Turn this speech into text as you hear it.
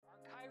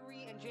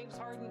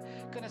Harden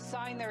going to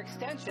sign their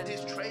extension.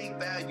 His trade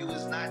value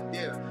is not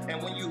there.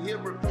 And when you hear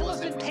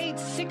reports... He's been paid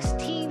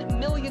 $16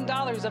 million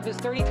of his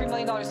 $33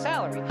 million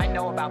salary. I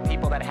know about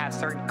people that have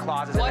certain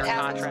clauses in their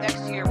contract. What happens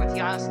next year with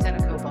Giannis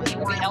Antetokounmpo? He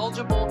will be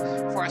eligible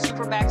for a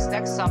Supermax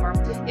next summer.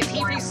 If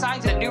he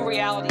resigns, the new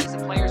reality is the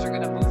players are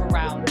going to move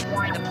around,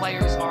 and the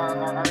players are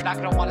not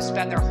going to want to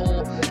spend their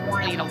whole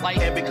life.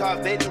 And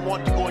because they didn't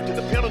want to go into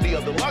the penalty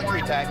of the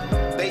luxury tax,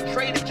 they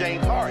traded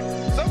James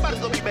Harden. Somebody's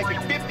going to be making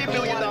 $50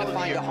 million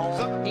a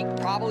year.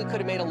 He probably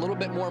could have made a little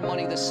bit more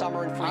money this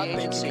summer in free agency.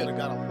 I think he could have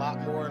got a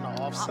lot more in the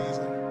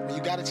offseason. When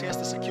you got a chance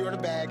to secure the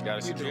bag, you got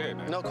to secure it,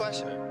 man. No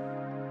question.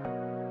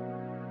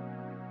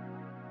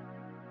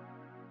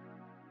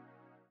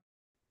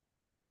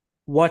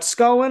 What's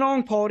going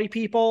on, party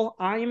people?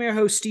 I am your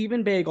host,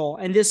 Stephen Bagel,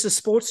 and this is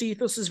Sports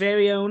Ethos'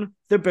 very own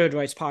The Bird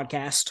Rights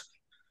Podcast.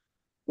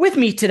 With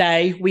me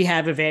today, we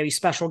have a very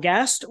special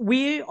guest.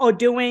 We are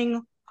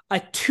doing a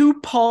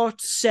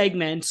two-part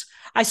segment,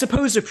 I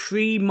suppose a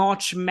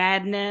pre-March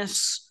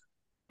Madness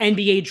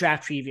NBA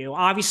draft preview.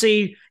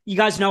 Obviously, you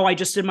guys know I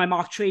just did my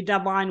mock trade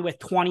deadline with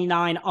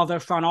 29 other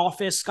front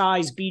office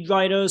guys, beat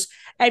writers,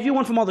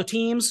 everyone from other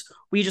teams.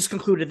 We just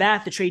concluded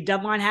that. The trade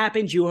deadline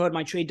happened. You heard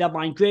my trade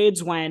deadline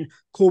grids when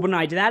Corbin and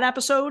I did that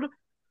episode.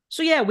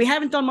 So yeah, we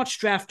haven't done much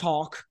draft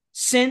talk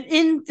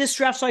in this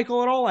draft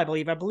cycle at all, I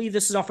believe. I believe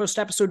this is our first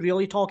episode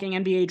really talking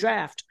NBA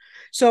draft.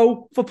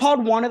 So for part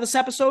one of this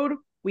episode,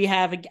 we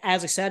have,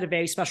 as I said, a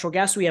very special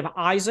guest. We have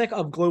Isaac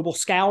of Global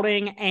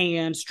Scouting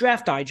and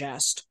Draft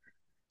Digest.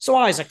 So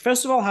Isaac,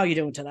 first of all, how are you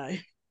doing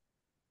today?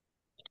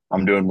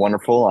 I'm doing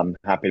wonderful. I'm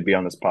happy to be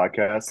on this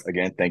podcast.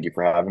 Again, thank you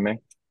for having me.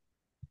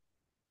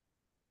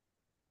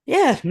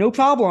 Yeah, no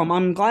problem.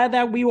 I'm glad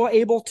that we were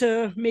able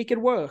to make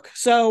it work.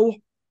 So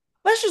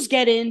let's just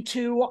get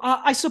into,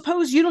 I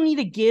suppose you don't need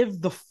to give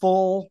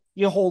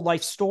your whole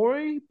life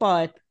story,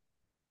 but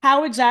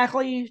how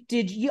exactly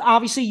did you,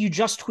 obviously you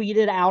just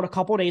tweeted out a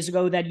couple of days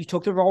ago that you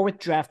took the role with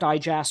Draft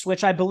Digest,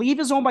 which I believe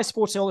is owned by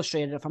Sports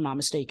Illustrated, if I'm not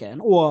mistaken,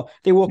 or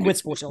they work with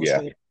Sports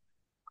Illustrated.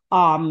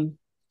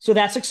 So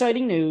that's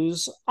exciting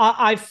news.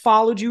 I've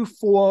followed you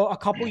for a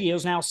couple of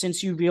years now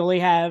since you really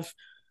have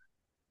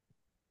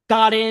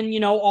got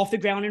in, off the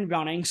ground and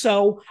running.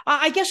 So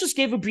I guess just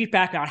give a brief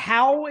background.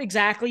 How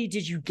exactly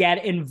did you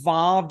get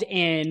involved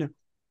in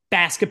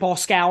basketball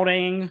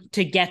scouting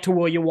to get to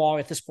where you are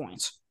at this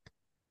point?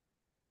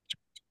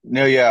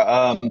 No,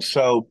 yeah.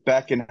 So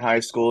back in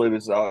high school, it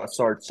was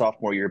started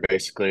sophomore year.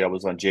 Basically, I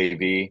was on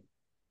JV,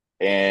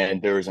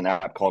 and there was an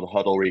app called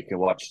Huddle where you can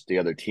watch the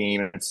other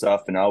team and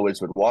stuff. And I always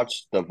would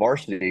watch the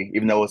varsity,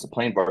 even though it was a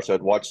playing varsity.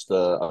 I'd watch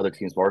the other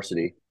team's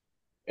varsity,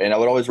 and I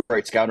would always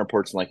write scouting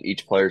reports on like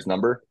each player's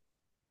number.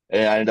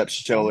 And I ended up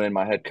showing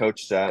my head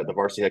coach that, the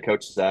varsity head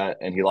coach that,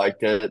 and he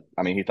liked it.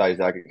 I mean, he thought he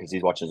liked it because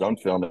he's watching his own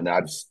film, and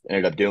I just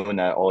ended up doing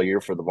that all year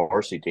for the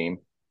varsity team.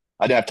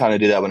 I didn't have time to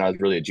do that when I was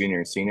really a junior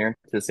and senior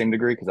to the same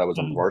degree because I was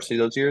on varsity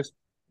those years.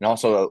 And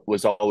also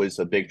was always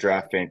a big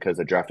draft fan because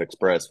of Draft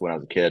Express when I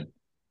was a kid.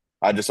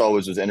 I just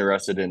always was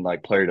interested in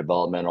like player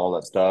development, all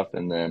that stuff.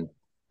 And then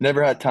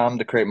never had time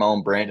to create my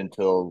own brand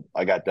until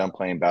I got done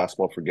playing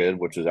basketball for good,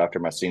 which was after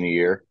my senior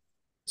year.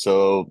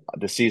 So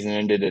the season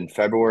ended in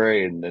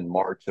February, and then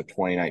March of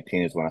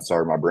 2019 is when I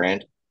started my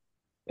brand.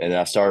 And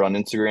I started on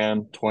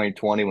Instagram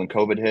 2020 when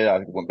COVID hit. I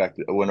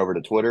went over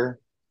to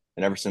Twitter.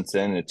 And ever since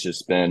then, it's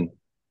just been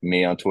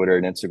me on Twitter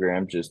and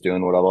Instagram, just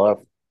doing what I love.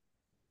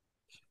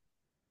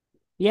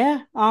 Yeah.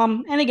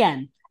 And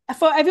again,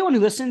 for everyone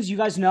who listens, you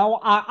guys know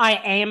I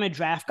am a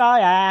draft guy.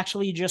 I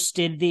actually just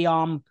did the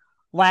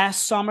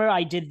last summer.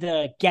 I did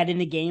the Get in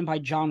the Game by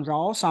John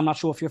Ross. I'm not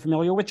sure if you're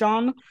familiar with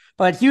John,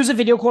 but he was a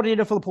video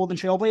coordinator for the Portland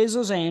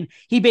Trailblazers, and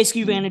he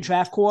basically ran a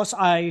draft course.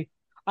 I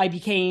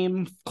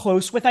became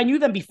close with. I knew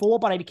them before,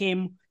 but I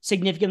became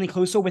significantly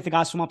closer with the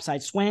guys from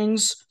Upside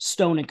Swings,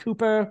 Stone and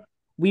Cooper.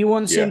 We were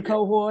in the same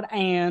cohort,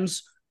 and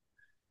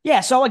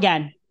yeah, so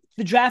again,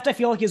 the draft I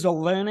feel like is a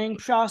learning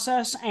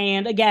process.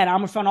 And again,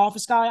 I'm a front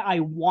office guy. I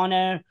want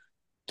to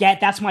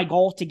that's my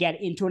goal, to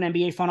get into an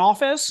NBA front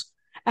office.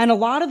 And a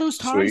lot of those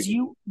times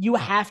you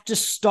have to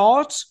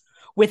start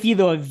with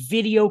either a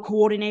video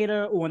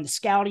coordinator or in the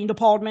scouting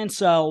department.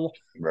 So,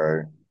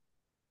 right.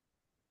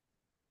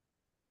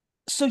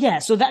 So yeah,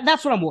 so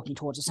that's what I'm working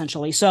towards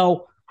essentially.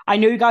 So I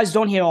know you guys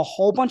don't hear a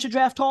whole bunch of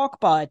draft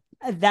talk, but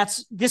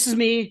this is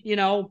me,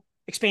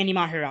 expanding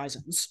my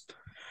horizons.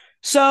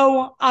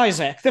 So,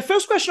 Isaac, the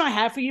first question I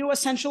have for you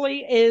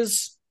essentially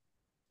is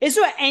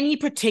there any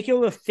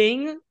particular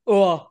thing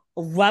or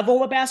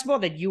level of basketball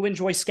that you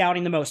enjoy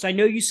scouting the most? I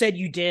know you said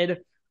you did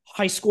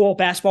high school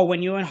basketball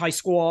when you were in high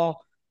school,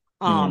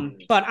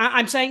 but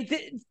I'm saying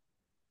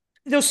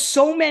there's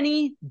so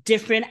many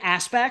different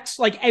aspects.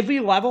 Like every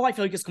level, I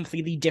feel like is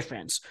completely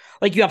different.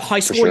 Like you have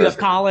high school, you have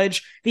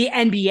college. The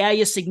NBA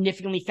is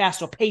significantly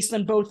faster paced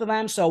than both of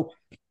them. So,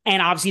 and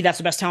obviously that's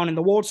the best talent in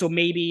the world. So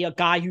maybe a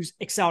guy who's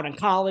excelled in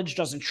college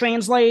doesn't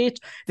translate.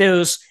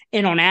 There's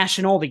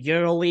international, the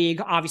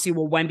EuroLeague, obviously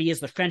where Wemby is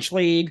the French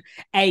league,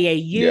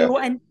 AAU,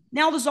 and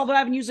now there's other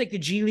avenues like the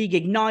G League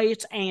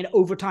Ignite and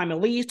Overtime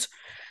Elite.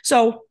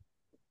 So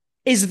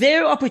is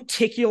there a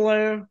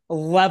particular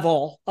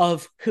level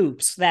of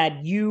hoops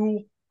that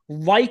you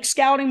like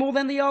scouting more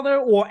than the other,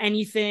 or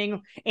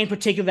anything in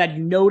particular that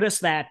you notice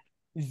that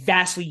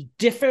vastly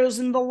differs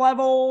in the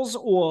levels,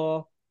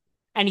 or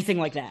anything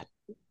like that?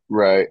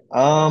 Right.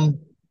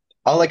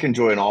 I like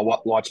enjoying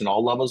watching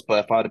all levels,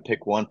 but if I had to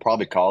pick one,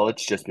 probably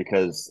college, just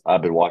because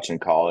I've been watching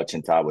college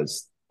since I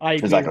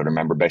can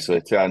remember,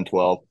 basically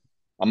 2012.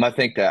 I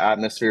think the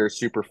atmosphere is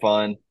super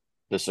fun.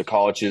 Just the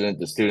college students,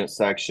 the student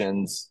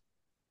sections,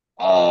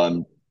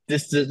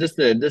 just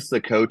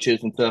the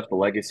coaches and stuff, the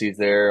legacies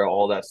there,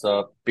 all that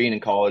stuff. Being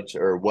in college,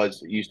 or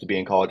was used to be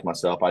in college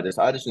myself, I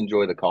just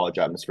enjoy the college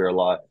atmosphere a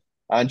lot.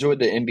 I enjoyed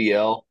the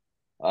NBL.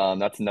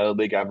 That's another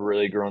league I've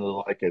really grown to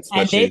like, And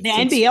especially the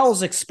since NBL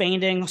is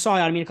expanding.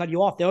 Sorry, I didn't mean to cut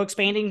you off. They're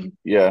expanding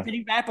yeah,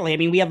 pretty rapidly. I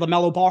mean, we have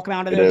LaMelo Ball come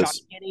out of it there, John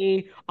is.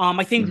 Kitty.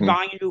 I think Hmm.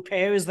 Ryan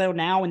Rupert is there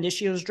now in this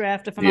year's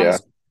draft, if I'm not Yeah.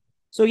 mistaken.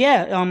 So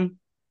yeah,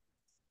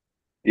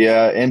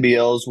 Yeah,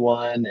 NBL's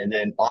one, and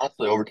then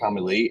honestly, Overtime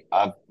Elite.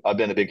 I've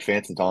been a big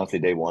fan since honestly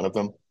day one of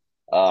them.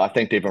 I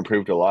think they've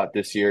improved a lot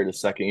this year, the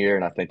second year,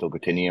 and I think they'll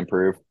continue to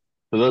improve.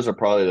 So those are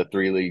probably the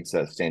three leagues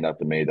that stand out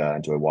to me that I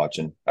enjoy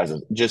watching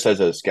just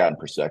as a scouting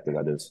perspective.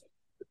 That is.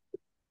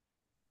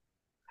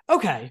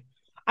 okay.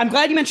 I'm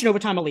glad you mentioned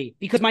Overtime Elite,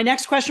 because my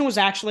next question was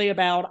actually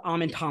about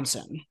Amin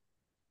Thompson.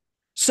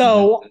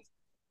 So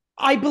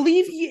I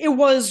believe it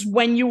was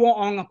when you were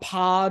on a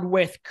pod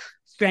with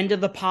friend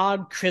of the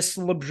pod, Chris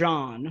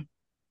LeBron.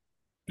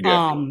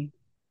 Yeah,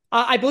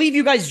 I believe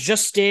you guys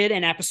just did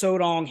an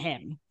episode on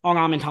him, on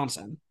Amin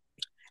Thompson.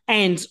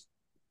 And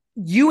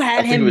you I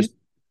had think it him. was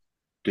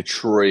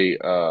Detroit,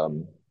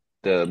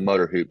 the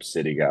Motor Hoop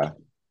City guy.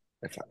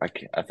 If I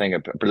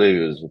believe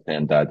it was with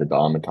him that I did the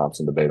Almond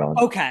Thompson debate on.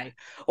 Okay.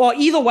 Well,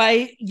 either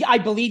way, I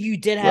believe you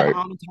did have Right.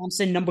 Amin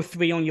Thompson number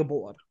 3 on your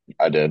board.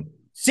 I did.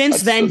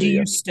 Since I then, still do do, you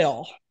yeah.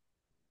 still?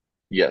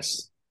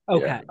 Yes.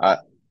 Okay. Yeah.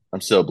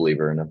 I'm still a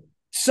believer in him.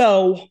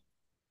 So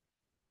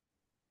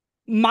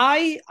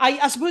I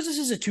suppose this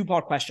is a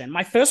two-part question.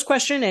 My first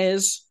question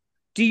is,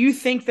 do you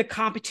think the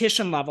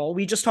competition level,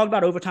 we just talked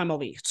about Overtime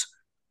Elite.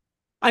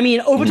 I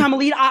mean, Overtime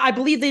Elite, I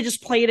believe they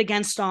just played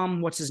against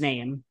what's his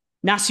name?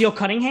 Nasir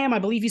Cunningham. I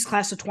believe he's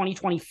class of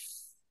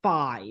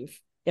 2025,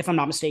 if I'm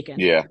not mistaken.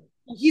 Yeah.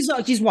 He's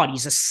what?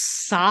 He's a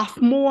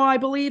sophomore, I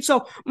believe.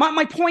 So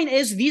my point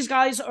is, these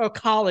guys are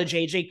college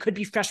age. They could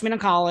be freshmen in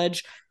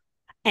college.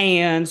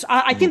 And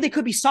I think they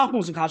could be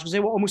sophomores in college because they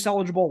were almost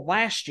eligible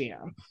last year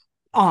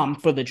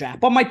for the draft.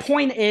 But my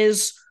point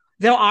is,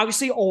 they're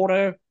obviously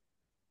older.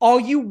 Are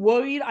you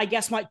worried? I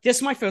guess this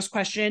is my first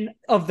question,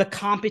 of the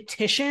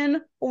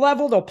competition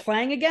level they're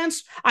playing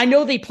against. I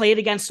know they played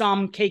against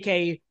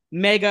KK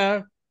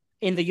Mega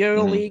in the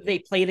EuroLeague. They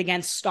played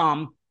against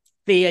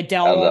the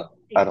Adele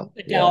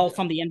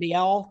from the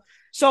NBL.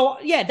 So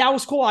yeah, that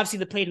was cool. Obviously,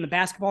 they played in the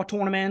basketball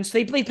tournaments.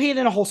 They played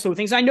in a whole slew of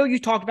things. I know you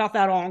talked about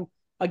that on,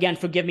 again,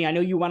 forgive me, I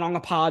know you went on a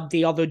pod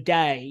the other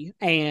day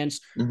and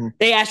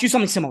they asked you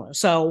something similar.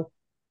 So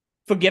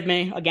forgive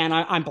me again,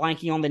 I'm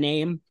blanking on the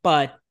name,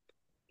 but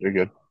You're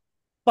good.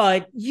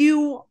 But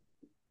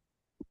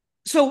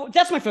so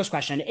that's my first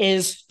question: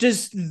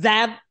 does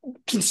that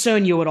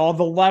concern you at all?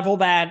 The level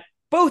that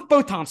both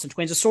Thompson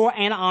twins, Asor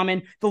and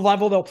Amin, the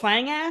level they're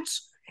playing at,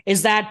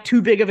 is that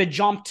too big of a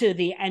jump to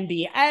the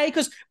NBA?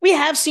 Because we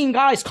have seen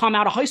guys come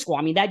out of high school.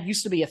 I mean, that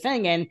used to be a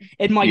thing, and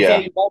it might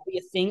very well be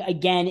a thing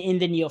again in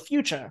the near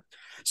future.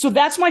 So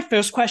that's my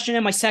first question.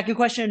 And my second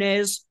question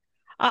is,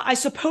 I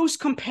suppose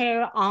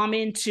compare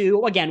Amin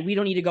to, again, we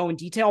don't need to go in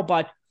detail,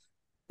 but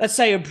let's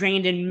say a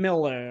Brandon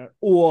Miller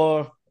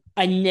or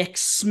a Nick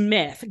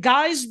Smith,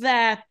 guys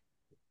that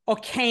are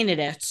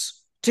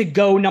candidates to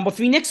go number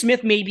 3. Nick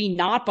Smith, maybe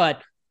not,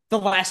 but the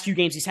last few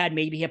games he's had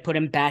maybe have put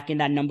him back in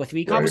that number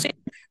 3 conversation.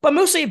 But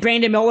mostly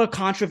Brandon Miller,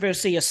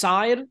 controversy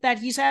aside that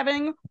he's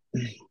having,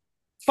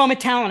 from a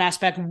talent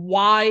aspect,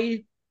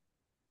 why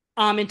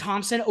Amin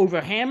Thompson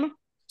over him?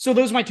 So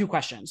those are my 2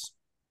 questions.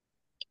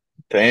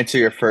 To answer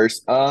your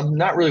first,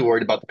 not really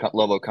worried about the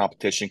level of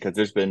competition because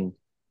there's been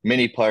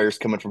many players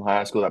coming from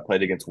high school that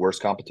played against worse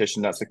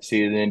competition that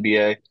succeeded in the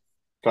NBA.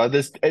 So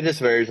it just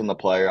varies on the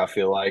player, I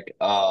feel like.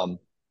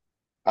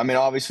 I mean,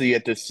 obviously you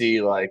have to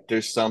see, like,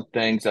 there's some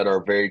things that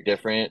are very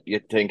different. You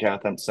have to take into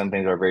account some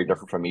things are very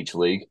different from each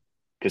league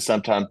because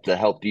sometimes the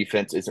help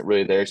defense isn't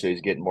really there, so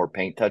he's getting more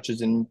paint touches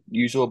than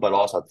usual. But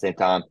also at the same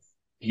time,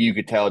 you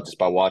could tell just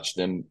by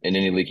watching him in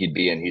any league he'd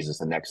be in, he's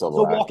just a next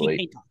level athlete.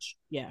 Paint touch.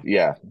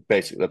 Yeah,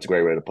 basically that's a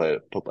great way to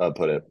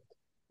put it.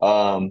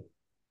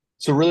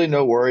 So really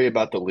no worry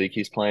about the league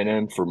he's playing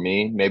in for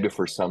me. Maybe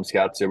for some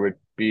scouts there would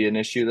be an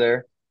issue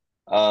there.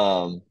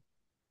 And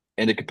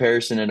the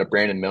comparison into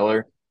Brandon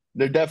Miller,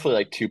 they're definitely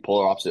like 2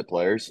 polar opposite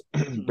players.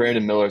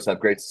 Brandon Miller's had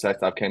great success.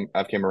 I've came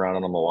around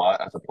on him a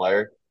lot as a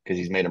player because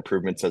he's made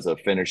improvements as a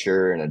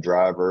finisher and a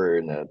driver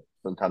and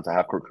sometimes a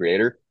half court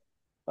creator.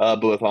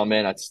 But with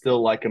Amin, I'd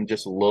still like him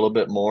just a little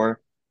bit more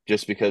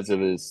just because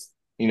of his,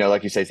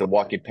 like you say, it's a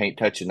walking paint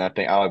touch, and I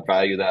think I would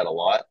value that a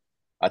lot.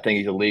 I think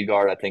he's a lead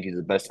guard. I think he's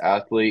the best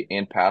athlete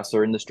and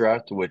passer in this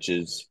draft, which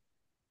is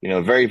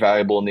very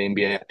valuable in the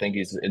NBA. I think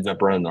he's ends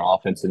up running the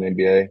offense in the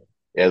NBA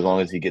as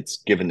long as he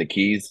gets given the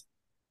keys.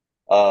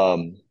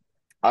 Um,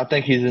 I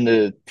think he's in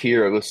the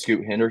tier of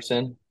Scoot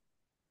Henderson,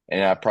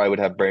 and I probably would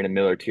have Brandon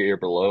Miller tier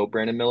below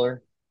Brandon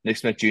Miller. Nick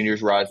Smith Jr.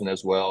 is rising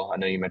as well. I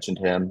know you mentioned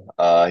him.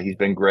 He's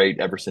been great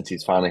ever since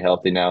he's finally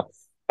healthy now.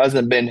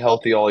 Hasn't been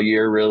healthy all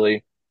year,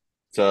 really.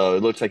 So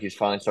it looks like he's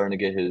finally starting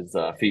to get his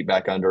feet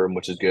back under him,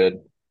 which is good.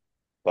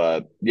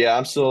 But yeah,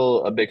 I'm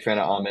still a big fan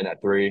of Amin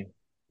at 3,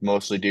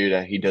 mostly due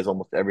to he does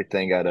almost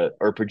everything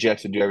or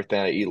projects to do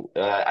everything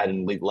at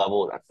an elite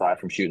level, aside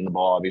from shooting the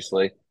ball,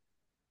 obviously.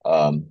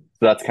 So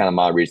that's kind of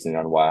my reasoning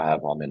on why I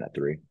have Amin at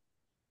 3.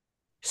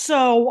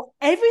 So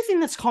everything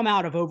that's come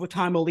out of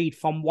Overtime Elite,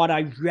 from what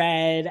I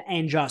read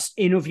and just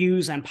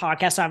interviews and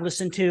podcasts I've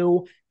listened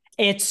to,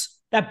 it's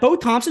that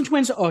both Thompson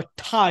twins are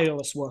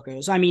tireless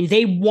workers. I mean,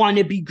 they want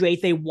to be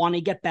great. They want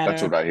to get better.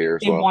 That's what I hear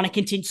as They well. want to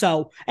continue.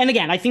 So, and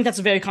again, I think that's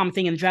a very common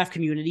thing in the draft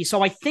community.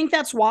 So I think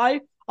that's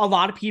why a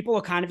lot of people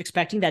are kind of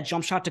expecting that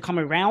jump shot to come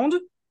around.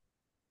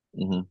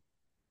 Mm-hmm.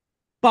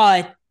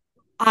 But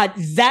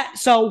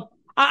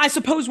I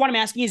suppose what I'm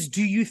asking is,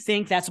 do you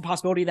think that's a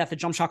possibility that the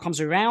jump shot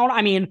comes around?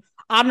 I mean,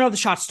 I don't know if the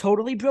shot's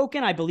totally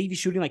broken. I believe he's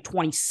shooting like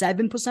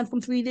 27%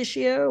 from 3 this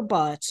year,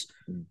 but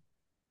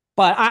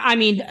I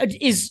mean,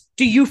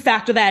 do you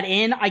factor that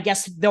in? I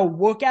guess the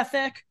work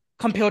ethic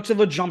compared to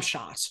the jump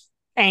shots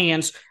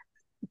and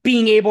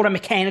being able to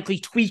mechanically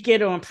tweak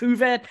it or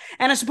improve it.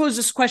 And I suppose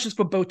this question's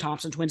for both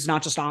Thompson twins,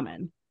 not just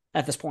Amin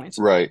at this point.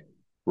 Right.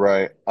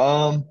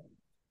 I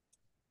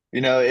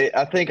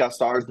think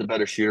Astar is the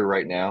better shooter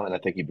right now, and I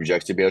think he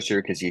projects to be a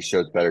shooter because he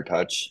shows better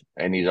touch,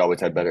 and he's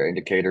always had better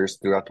indicators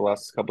throughout the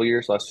last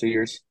 2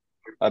 years.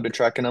 I've been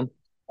tracking him.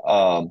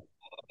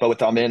 But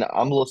with Amin,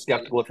 I'm a little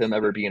skeptical of him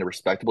ever being a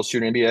respectable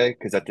shooter in the NBA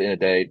because at the end of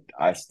the day,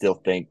 I still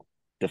think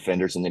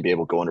defenders in the NBA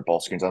will go under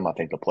ball screens on him. I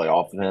think they'll play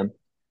off of him.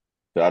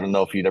 So I don't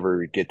know if he'd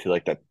ever get to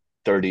like that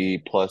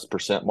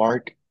 30+%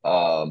 mark.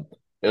 It'll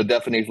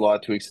definitely need a lot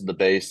of tweaks to the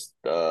base,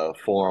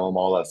 form,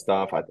 all that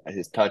stuff.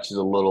 His touch is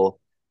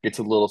gets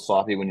a little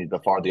sloppy the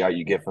farther out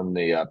you get from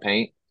the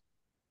paint.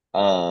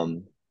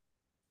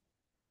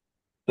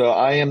 So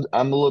I'm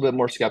a little bit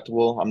more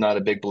skeptical. I'm not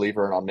a big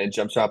believer in mid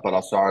jump shot, but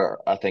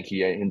I think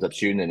he ends up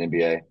shooting in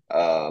NBA.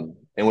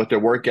 And with their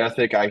work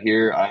ethic, I've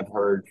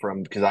heard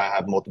from, because I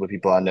have multiple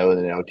people I know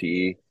in the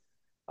OTE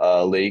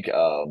league.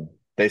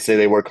 They say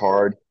they work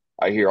hard.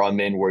 I hear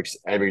Amin works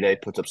every day,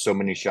 puts up so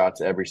many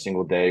shots every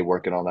single day,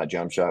 working on that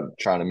jump shot,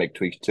 trying to make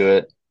tweaks to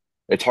it.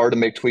 It's hard to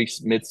make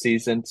tweaks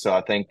mid-season, so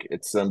I think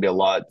it's going to be a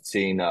lot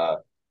seeing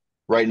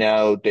right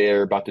now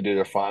they're about to do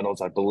their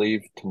finals, I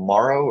believe,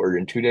 tomorrow or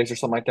in 2 days or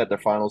something like that. Their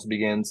finals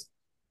begins.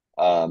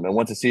 And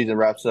once the season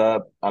wraps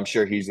up, I'm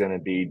sure he's going to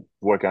be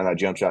working on that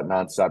jump shot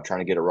nonstop, trying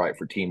to get it right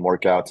for team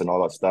workouts and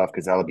all that stuff,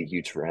 because that'll be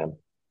huge for him.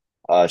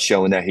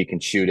 Showing that he can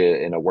shoot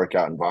it in a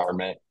workout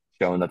environment,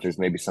 showing that there's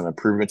maybe some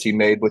improvements he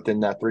made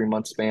within that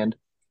 3-month span.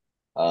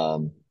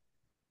 But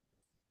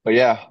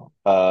yeah,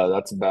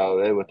 that's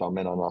about it with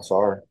Amin on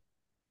Ausar.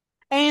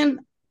 And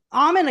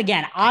Amin,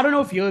 again, I don't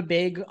know if you're a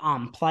big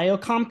player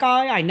comp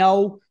guy. I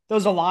know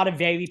there's a lot of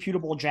very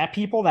reputable draft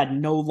people that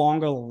no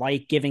longer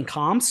like giving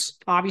comps.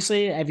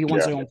 Obviously,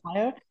 everyone's their own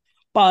player.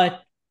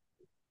 But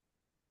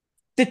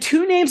the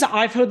 2 names that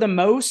I've heard the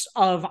most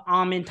of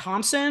Amin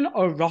Thompson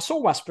are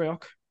Russell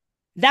Westbrook.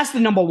 That's the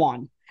number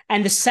 1.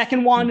 And the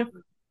second one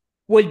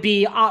would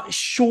be a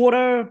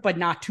shorter, but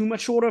not too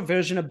much shorter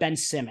version of Ben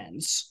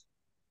Simmons.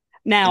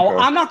 Now,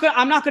 okay.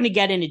 I'm not going to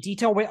get into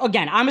detail.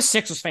 Again, I'm a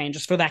Sixers fan,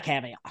 just for that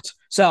caveat.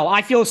 So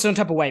I feel a certain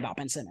type of way about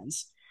Ben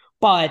Simmons.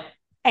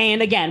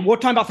 And again, we're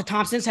talking about the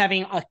Thompsons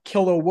having a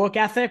killer work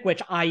ethic,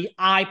 which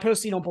I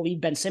personally don't believe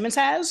Ben Simmons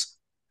has.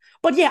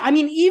 But yeah, I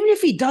mean, even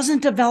if he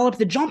doesn't develop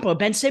the jumper,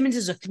 Ben Simmons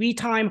is a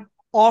 3-time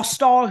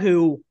All-Star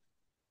who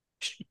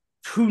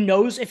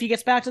knows if he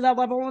gets back to that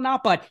level or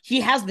not, but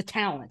he has the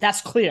talent.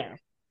 That's clear.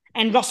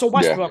 And Russell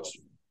Westbrook's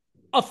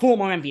a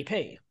former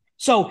MVP.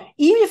 So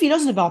even if he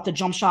doesn't develop the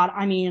jump shot,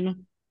 I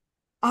mean,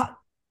 I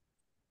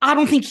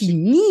don't think he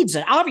needs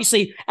it.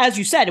 Obviously, as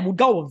you said, it would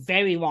go a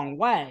very long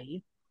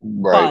way.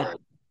 Right.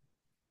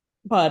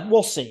 But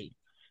we'll see.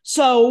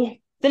 So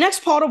the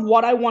next part of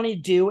what I want to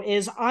do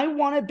is I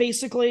want to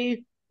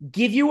basically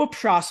give you a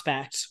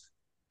prospect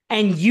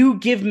and you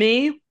give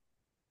me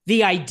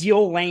the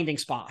ideal landing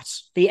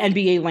spots, the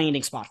NBA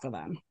landing spot for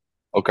them.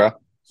 Okay.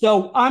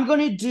 So I'm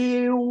going to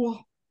do...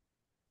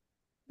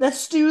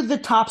 Let's do the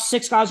top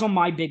 6 guys on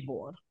my big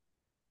board.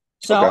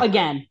 So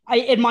again,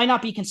 it might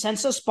not be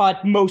consensus,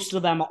 but most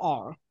of them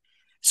are.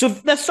 So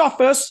let's start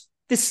first.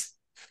 This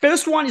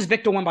first one is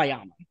Victor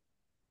Wembanyama.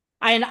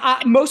 And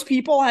most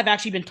people have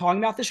actually been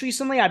talking about this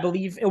recently. I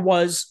believe it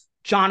was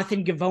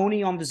Jonathan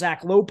Givony on the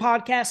Zach Lowe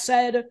podcast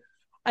said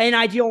an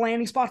ideal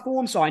landing spot for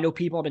him. So I know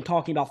people have been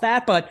talking about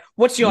that. But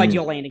what's your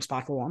ideal landing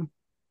spot for him?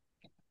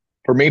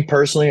 For me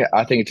personally,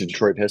 I think it's the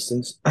Detroit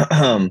Pistons.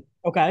 Okay.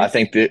 I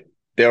think that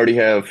they already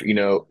have,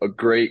 a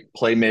great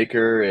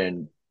playmaker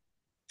and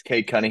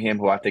Cade Cunningham,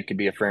 who I think could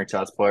be a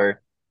franchise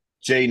player.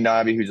 Jaden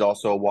Ivey, who's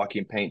also a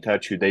walking paint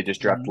touch, who they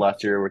just drafted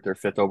last year with their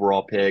 5th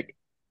overall pick.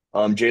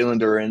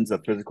 Jalen Duren's a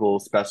physical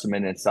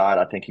specimen inside.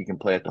 I think he can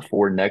play at the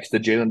 4 next to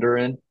Jalen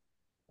Duren.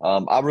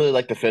 I really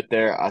like the fit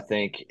there. I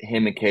think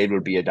him and Cade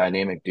would be a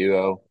dynamic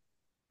duo.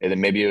 And then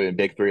maybe a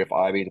big three of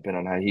Ivy,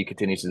 depending on how he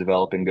continues to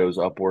develop and goes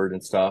upward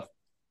and stuff.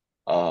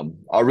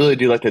 I really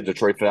do like the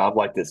Detroit fit. I've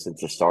liked it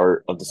since the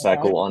start of the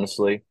cycle,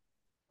 honestly.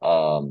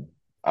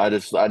 I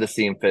just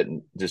see him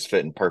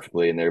fitting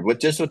perfectly in there.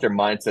 With their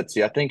mindset.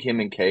 See, I think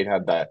him and Cade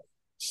have that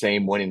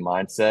same winning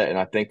mindset, and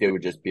I think they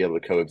would just be able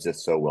to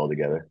coexist so well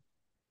together.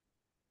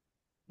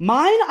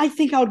 Mine, I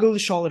think I would go to the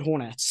Charlotte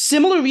Hornets.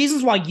 Similar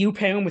reasons why you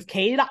pair him with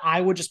Cade, I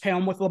would just pair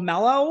him with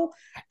LaMelo.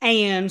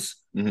 And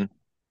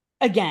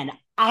again,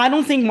 I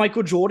don't think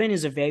Michael Jordan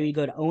is a very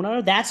good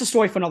owner. That's a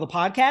story for another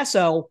podcast.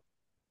 So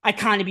I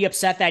kind of be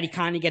upset that he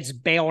kind of gets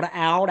bailed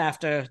out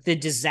after the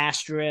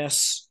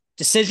disastrous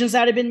decisions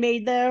that have been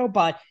made there.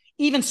 But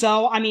even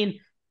so, I mean,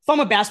 from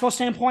a basketball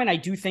standpoint, I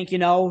do think,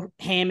 him and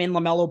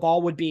LaMelo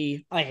Ball would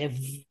be a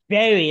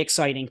very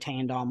exciting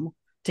tandem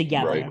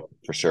together. Right,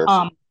 for sure.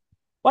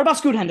 What about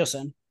Scoot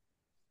Henderson?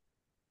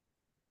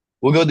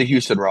 We'll go to the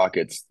Houston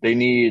Rockets. They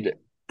need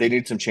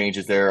some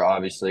changes there,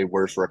 obviously.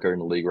 Worst record in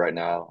the league right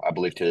now, I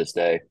believe, to this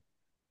day.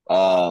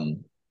 I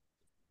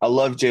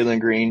love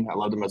Jalen Green. I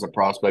love him as a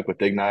prospect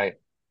with Ignite.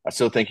 I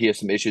still think he has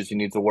some issues he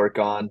needs to work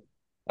on.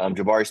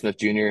 Jabari Smith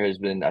Jr.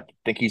 I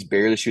think he's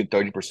barely shooting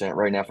 30%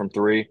 right now from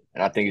 3,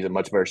 and I think he's a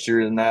much better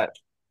shooter than that.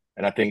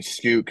 And I think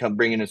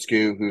bringing in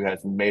Scoot, who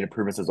has made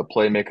improvements as a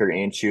playmaker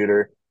and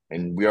shooter,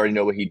 and we already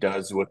know what he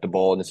does with the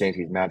ball in the sense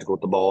he's magical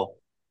with the ball.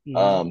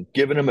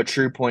 Giving him a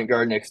true point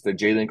guard next to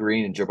Jalen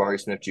Green and Jabari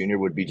Smith Jr.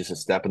 would be just a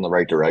step in the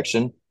right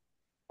direction.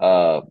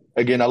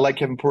 Again, I like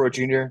Kevin Porter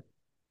Jr.,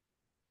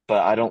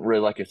 but I don't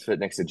really like his fit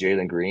next to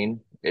Jalen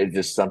Green. It's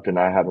just something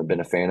I haven't been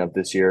a fan of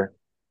this year.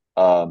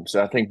 So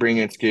I think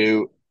bringing in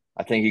Scoot,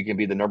 I think he can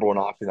be the number 1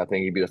 option. I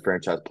think he'd be the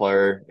franchise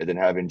player. And then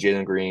having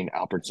Jalen Green,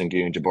 Alperen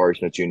Sengun, Jabari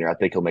Smith Jr., I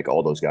think he'll make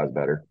all those guys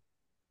better.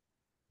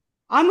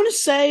 I'm going to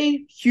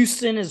say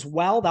Houston as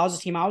well. That was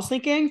the team I was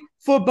thinking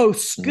for both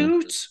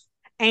Scoot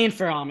and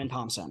for Amen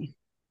Thompson.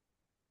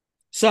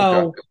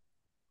 So,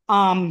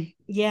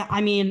 yeah,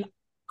 I mean,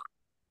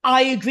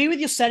 I agree with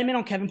your sentiment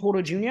on Kevin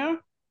Porter Jr.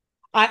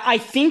 I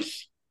think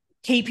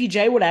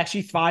KPJ would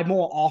actually thrive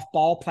more off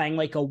ball playing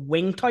like a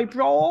wing type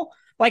role.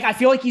 Like, I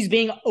feel like he's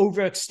being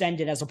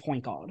overextended as a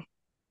point guard.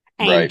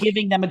 And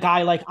giving them a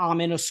guy like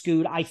Amen or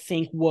Scoot, I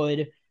think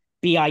would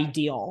be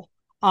ideal.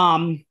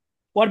 What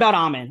about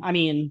Amen? I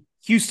mean,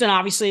 Houston,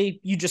 obviously,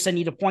 you just said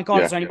need a point guard.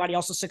 Yeah. Is there anybody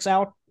else to 6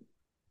 out?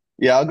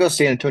 Yeah, I'll go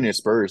San Antonio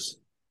Spurs.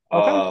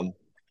 Okay.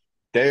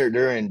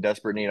 They're in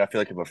desperate need, I feel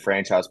like, of a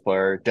franchise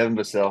player. Devin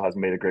Vassell has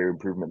made a great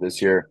improvement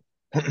this year.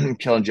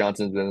 Kellen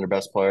Johnson's been their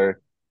best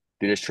player.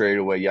 They just traded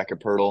away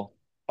Jakob Poeltl.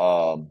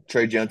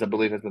 Trey Jones, I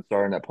believe, has been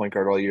starting at point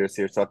guard all year this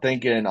year. So I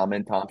think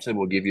Amen Thompson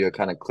will give you a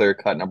kind of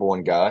clear-cut number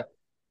 1 guy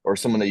or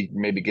someone that you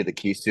can maybe get the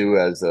keys to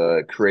as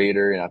a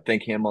creator. And I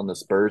think him on the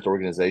Spurs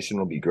organization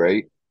will be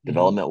great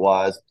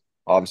development-wise.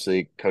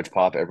 Obviously, Coach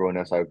Pop, everyone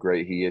knows how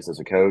great he is as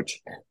a coach.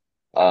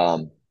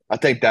 I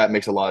think that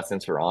makes a lot of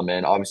sense for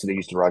Amen. Obviously, they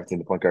used to rock team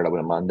the point guard. I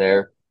wouldn't mind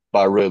there. But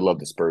I really love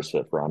the Spurs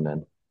fit for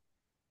Amen.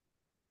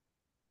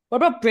 What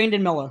about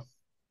Brandon Miller?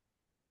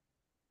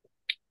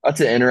 That's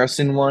an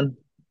interesting one.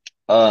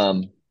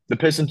 The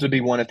Pistons would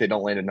be one if they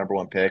don't land a number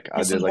 1 pick.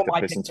 I did like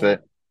the Pistons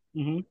fit.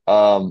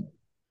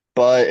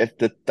 But if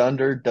the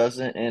Thunder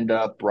doesn't end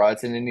up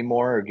rising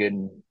anymore or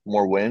getting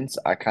more wins,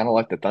 I kind of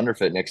like the Thunder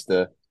fit next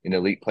to an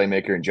elite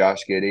playmaker and Josh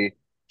Giddey,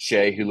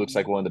 Shea, who looks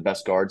like one of the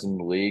best guards in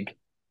the league.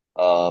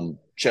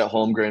 Chet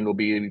Holmgren will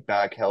be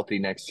back healthy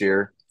next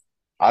year.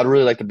 I'd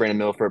really like the Brandon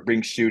Miller fit.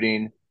 Brings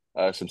shooting,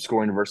 some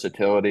scoring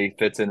versatility,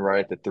 fits in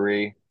right at the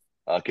 3,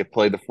 could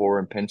play the 4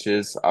 in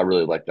pinches. I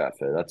really like that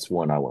fit. That's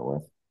one I went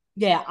with.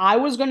 Yeah, I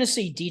was going to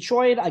say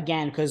Detroit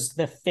again because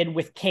the fit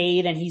with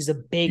Cade and he's a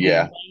big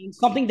wing,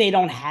 something they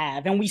don't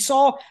have. And we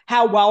saw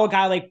how well a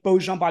guy like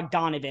Bojan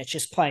Bogdanovic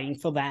is playing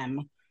for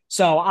them.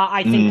 So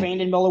I think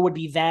Brandon Miller would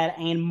be that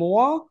and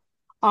more.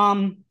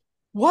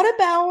 What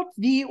about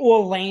the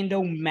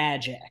Orlando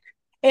Magic?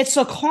 It's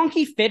a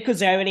clunky fit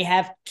because they already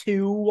have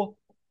 2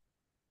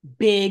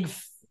 big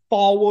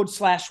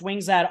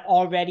forward/wings that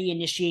already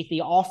initiate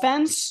the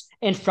offense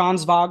in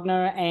Franz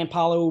Wagner and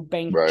Paolo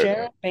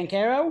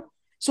Banchero.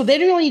 So they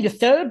don't really need a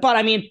third, but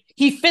I mean,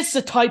 he fits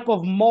the type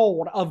of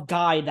mold of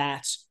guy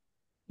that,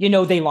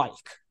 they like.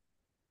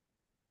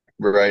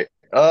 Right.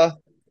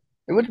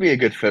 It would be a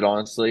good fit,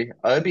 honestly.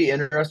 It'd be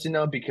interesting,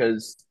 though,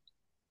 because,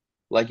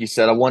 like you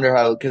said, I wonder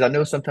how – because I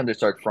know sometimes they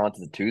start Franz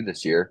as a 2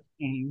 this year.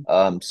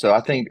 So I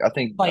think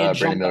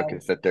Brandon Miller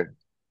could fit there.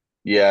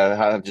 Yeah,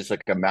 have just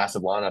like a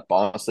massive lineup,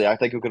 honestly. I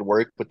think it could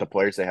work with the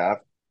players they have.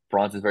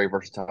 Franz is very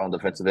versatile on the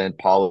defensive end.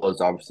 Paulo is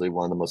obviously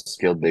one of the most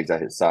skilled bigs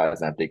at his size,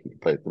 and I think he can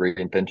play 3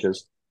 in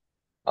pinches.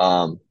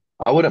 I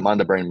wouldn't mind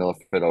the Brandon Miller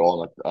fit at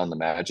all on the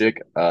Magic.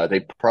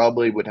 They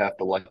probably would have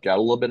to luck out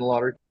a little bit in the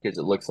lottery because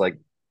it looks like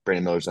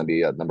Brandon Miller's going to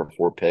be a number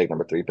 4 pick,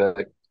 number 3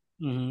 pick.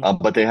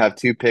 But they have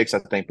 2 picks, I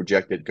think,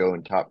 projected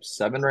going top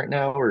 7 right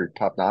now or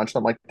top 9,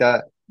 something like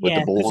that. With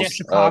the Bulls,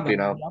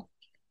 Chicago,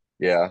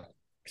 Yeah.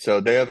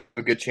 So they have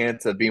a good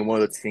chance of being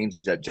one of those teams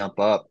that jump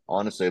up.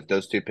 Honestly, if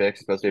those two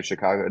picks, especially if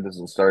Chicago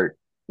doesn't start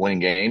winning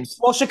games.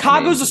 Well,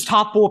 Chicago's just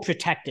top 4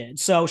 protected,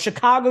 so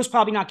Chicago's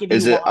probably not giving.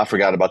 Is it? I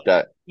forgot about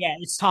that. Yeah,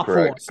 it's top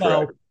correct, 4. So,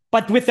 correct.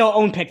 But with their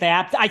own pick,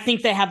 I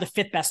think they have the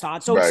 5th best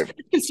odds. So it's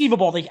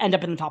conceivable they end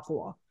up in the top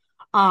 4.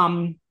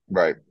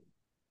 Right.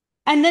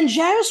 And then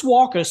Jarace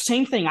Walker,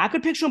 same thing. I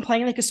could picture him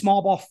playing like a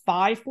small ball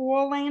 5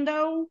 for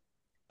Orlando.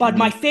 But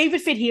my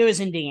favorite fit here is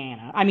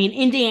Indiana. I mean,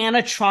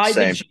 Indiana tried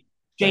the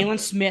Jalen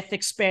Smith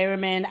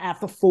experiment at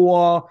the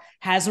 4.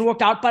 Hasn't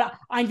worked out. But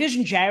I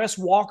envision Jarace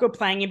Walker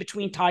playing in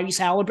between Tyrese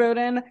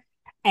Halliburton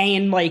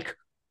and like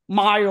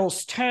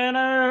Miles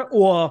Turner,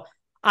 or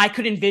I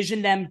could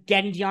envision them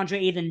getting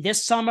DeAndre Ayton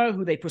this summer,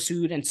 who they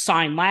pursued and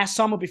signed last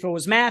summer before it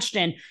was matched,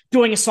 and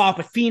doing a swap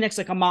with Phoenix,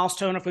 like a Miles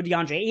Turner for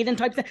DeAndre Ayton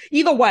type thing.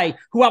 Either way,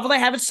 whoever they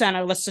have at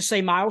center, let's just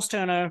say Miles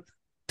Turner,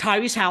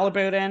 Tyrese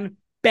Halliburton,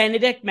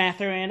 Benedict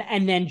Mathurin,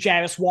 and then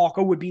Jarace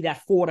Walker would be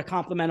that 4 to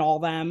complement all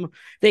them.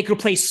 They could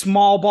play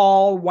small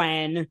ball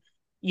when,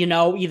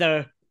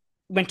 either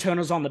when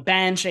Turner's on the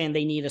bench and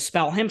they need to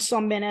spell him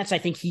some minutes. I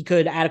think he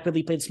could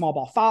adequately play the small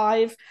ball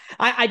 5.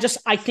 I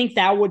think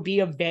that would be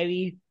a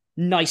very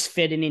nice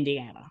fit in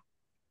Indiana.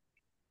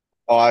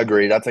 Oh, I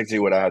agree. That's actually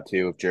what I had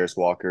too with Jarace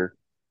Walker.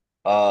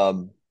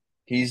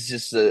 He's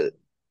just a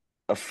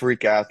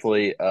freak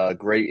athlete, a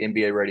great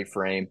NBA ready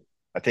frame.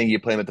 I think you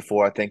play him at the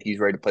 4. I think he's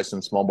ready to play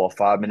some small ball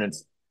 5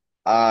 minutes.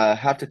 I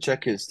have to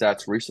check his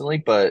stats recently,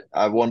 but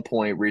at one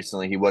point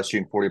recently he was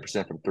shooting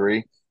 40% from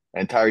 3.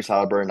 And Tyrese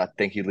Halliburton, I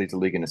think he leads the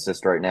league in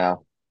assists right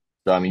now.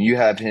 So I mean, you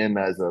have him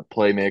as a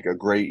playmaker, a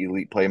great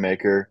elite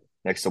playmaker,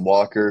 next to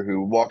Walker,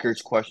 who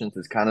Walker's questions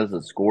is kind of as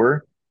a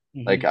scorer.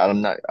 Mm-hmm. Like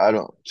I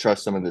don't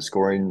trust some of the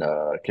scoring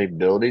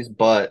capabilities,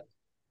 but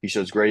he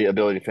shows great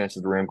ability to finish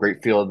the rim,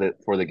 great feel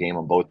for the game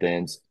on both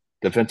ends.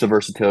 Defensive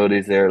versatility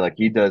is there. Like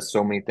he does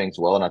so many things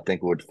well, and I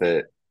think it would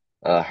fit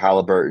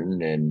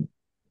Halliburton and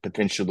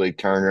potentially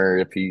Turner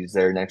if he's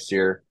there next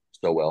year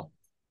so well.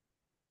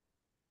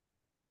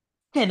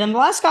 Okay, then the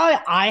last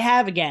guy I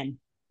have, again,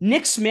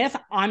 Nick Smith.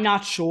 I'm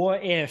not sure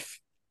if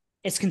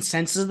it's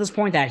consensus at this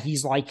point that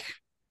he's like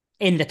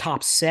in the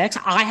top 6.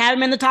 I had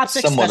him in the top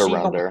 6, somewhat especially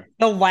around there.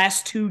 The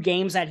last 2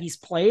 games that he's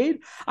played.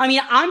 I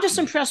mean, I'm just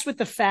impressed with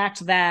the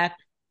fact that,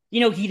 he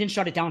didn't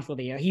shut it down for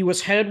the year. He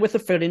was hurt with a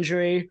foot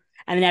injury,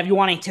 and then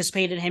everyone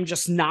anticipated him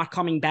just not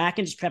coming back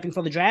and just prepping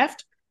for the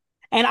draft.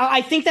 And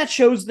I think that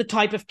shows the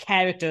type of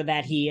character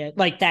that he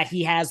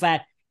has,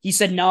 that he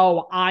said,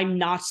 no, I'm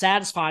not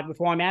satisfied with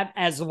where I'm at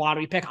as a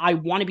lottery pick. I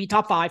want to be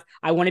top 5.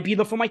 I want to be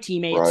there for my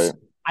teammates. Right.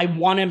 I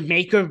want to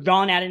make a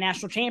run at a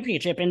national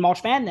championship in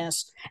March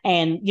Madness.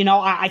 And,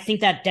 I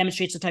think that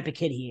demonstrates the type of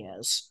kid he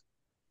is.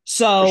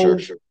 So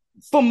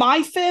for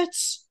my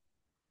fits,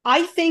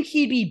 I think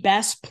he'd be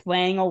best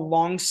playing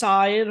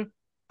alongside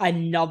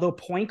another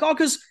point guard.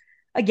 Because,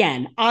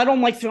 again, I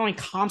don't like throwing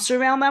comps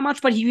around that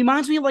much, but he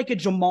reminds me of like a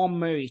Jamal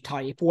Murray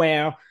type,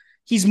 where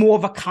he's more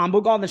of a combo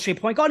guard than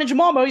straight point guard. And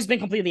Jamal Murray's been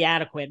completely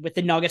adequate with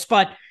the Nuggets,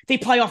 but they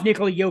play off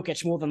Nikola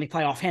Jokic more than they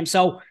play off him.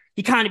 So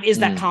he kind of is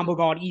that combo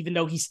guard, even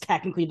though he's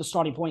technically the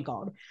starting point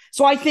guard.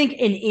 So I think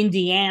an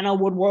Indiana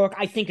would work.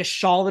 I think a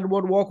Charlotte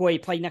would work, where he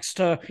play next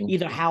to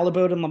either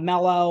Halliburton,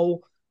 LaMelo.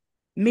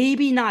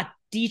 Maybe not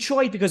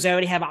Detroit, because they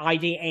already have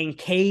Ivy and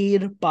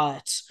Cade,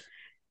 but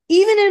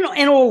even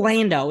in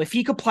Orlando, if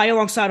he could play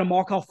alongside a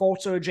Markelle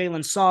Fultz or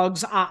Jalen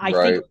Suggs, I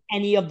think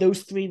any of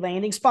those 3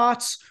 landing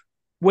spots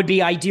would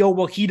be ideal.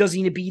 Well, he doesn't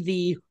need to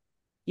be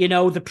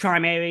the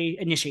primary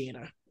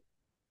initiator.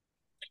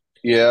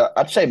 Yeah,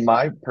 I'd say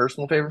my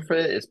personal favorite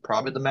fit is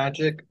probably the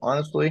Magic,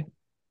 honestly.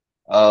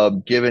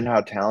 Given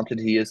how talented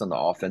he is on the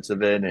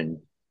offensive end, and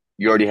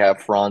you already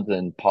have Franz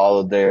and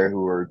Paolo there,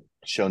 who are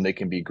shown they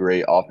can be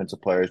great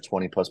offensive players,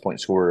 20-plus point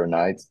scorer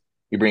nights.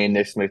 You bring in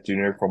Nick Smith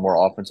Jr. for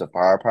more offensive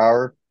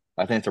firepower.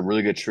 I think it's a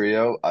really good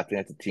trio. I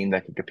think it's a team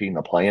that can compete in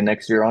the play-in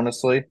next year,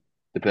 honestly,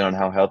 depending on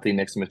how healthy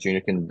Nick Smith Jr.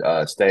 can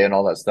stay and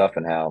all that stuff,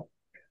 and how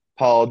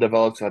Paolo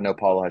develops. I know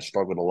Paolo has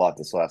struggled a lot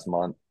this last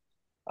month.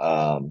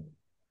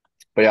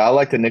 But yeah, I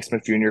like the Nick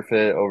Smith Jr.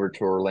 fit over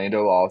to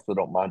Orlando. I also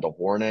don't mind the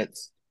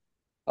Hornets.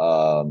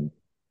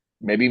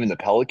 Maybe even the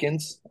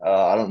Pelicans.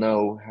 I don't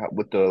know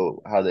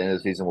how the end of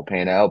the season will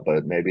pan out,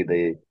 but maybe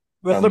they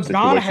with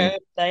LeBron ahead,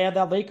 they had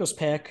that Lakers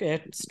pick.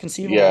 It's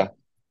conceivable.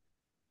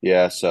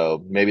 Yeah.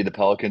 So maybe the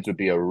Pelicans would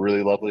be a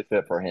really lovely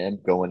fit for him,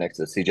 going next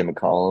to CJ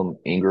McCollum,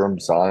 Ingram,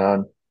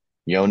 Zion,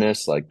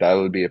 Jonas. Like that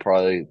would be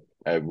probably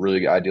a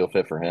really ideal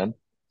fit for him.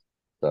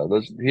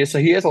 So he has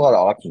a lot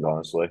of options.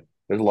 Honestly,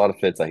 there's a lot of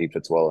fits that he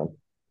fits well in.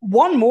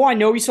 One more. I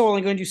know he's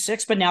only going to do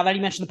 6, but now that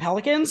he mentioned the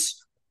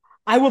Pelicans,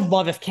 I would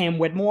love if Cam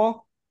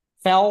Whitmore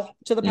fell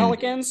to the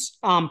Pelicans.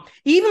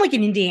 Even like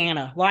in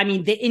Indiana. Well, I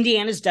mean, the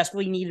Indiana's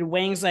desperately needed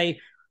wings. They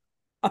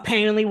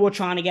apparently were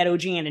trying to get OG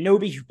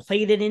Anunoby, who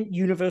played at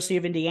University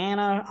of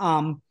Indiana.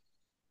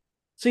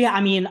 So yeah, I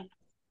mean,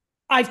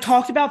 I've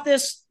talked about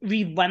this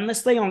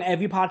relentlessly on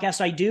every podcast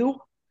I do.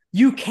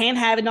 You can't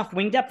have enough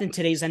wing depth in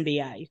today's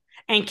NBA.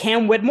 And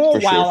Cam Whitmore,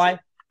 while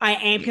I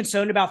am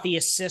concerned about the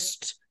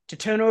assist to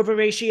turnover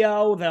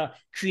ratio, the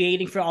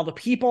creating for other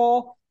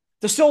people.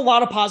 There's still a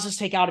lot of positives to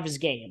take out of his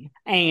game.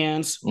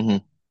 And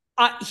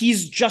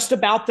he's just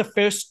about the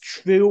first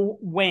true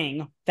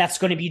wing that's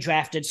going to be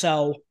drafted.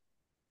 So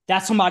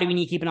that's somebody we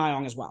need to keep an eye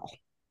on as well.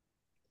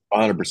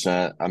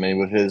 100%. I mean,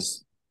 with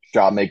his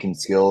shot-making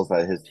skills,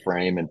 his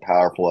frame and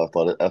powerful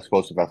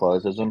explosive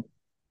athleticism,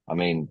 I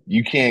mean,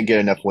 you can't get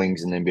enough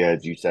wings in the NBA,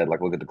 as you said.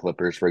 Like, look at the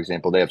Clippers, for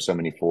example. They have so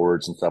many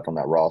forwards and stuff on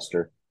that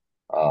roster.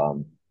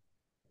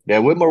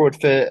 Whitmore would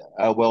fit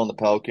well in the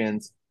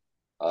Pelicans.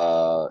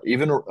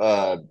 Even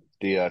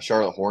the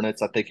Charlotte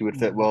Hornets, I think he would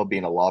fit well,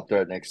 being a lob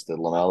threat next to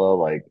LaMelo.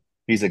 Like,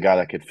 he's a guy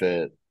that could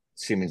fit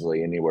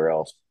seemingly anywhere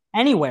else.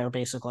 Anywhere,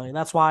 basically.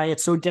 That's why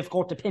it's so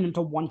difficult to pin him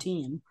to one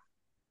team.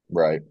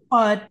 Right.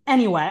 But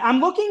anyway,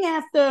 I'm looking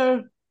at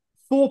the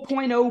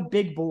 4.0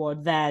 big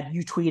board that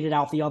you tweeted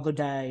out the other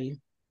day.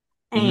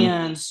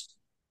 And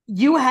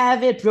you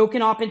have it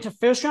broken up into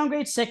first-round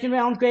grades,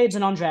 second-round grades,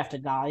 and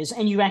undrafted guys,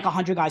 and you rank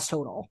 100 guys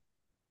total.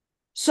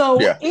 So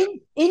in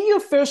your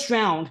first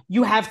round,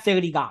 you have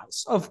 30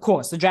 guys. Of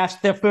course,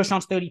 their first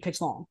round's 30 picks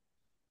long.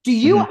 Do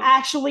you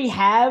actually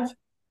have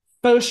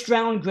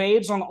first-round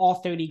grades on all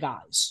 30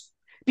 guys?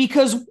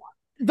 Because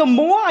the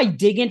more I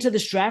dig into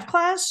this draft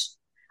class,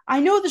 I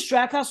know this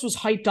draft class was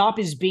hyped up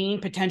as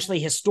being potentially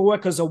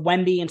historic because of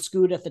Wemby and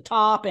Scoot at the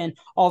top and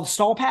all the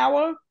star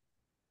power.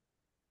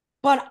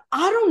 But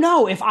I don't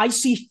know if I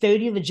see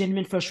 30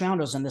 legitimate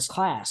first-rounders in this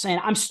class.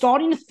 And I'm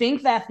starting to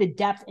think that the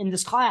depth in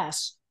this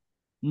class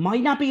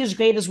might not be as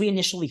great as we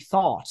initially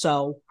thought.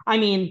 So, I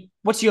mean,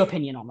 what's your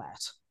opinion on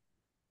that?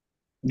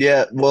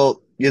 Yeah,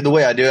 well, the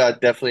way I do it, I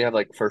definitely have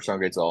like first-round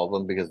grades all of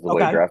them because of the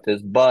way the draft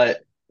is.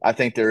 But I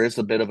think there is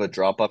a bit of a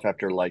drop-off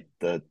after like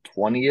the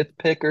 20th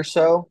pick or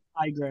so.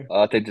 I agree.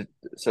 I think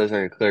so there's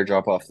like a clear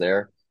drop-off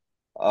there.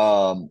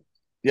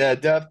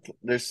 Depth,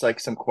 there's like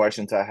some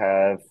questions I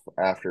have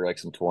after like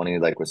some 20,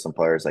 like with some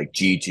players like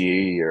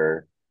GG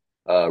or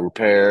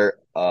Repair.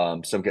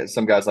 Some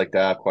guys like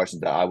that have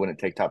questions that I wouldn't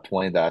take top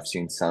 20 that I've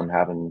seen some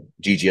having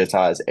GG as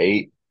high as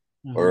 8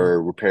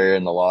 or Repair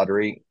in the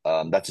lottery.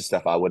 That's just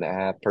stuff I wouldn't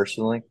have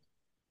personally.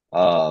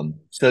 So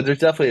there's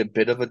definitely a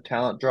bit of a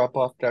talent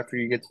drop-off after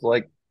you get to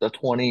like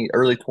the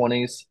early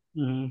 20s.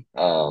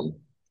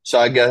 So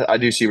I guess I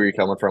do see where you're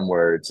coming from,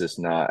 where it's just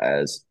not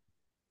as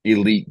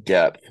elite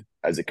depth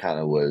as it kind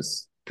of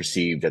was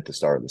perceived at the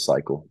start of the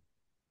cycle.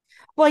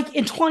 Like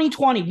in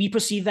 2020, we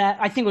perceived that.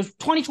 I think it was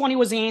 2020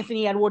 was the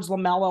Anthony Edwards,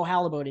 LaMelo,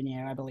 Halliburton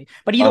year, I believe.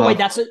 But either way,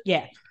 that's it.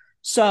 Yeah.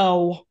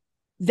 So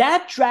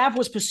that draft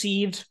was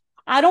perceived,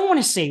 I don't want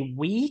to say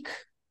weak,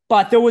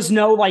 but there was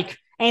no like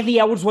Anthony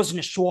Edwards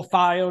wasn't a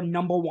surefire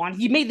number one.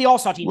 He made the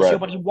All-Star team this year,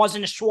 but he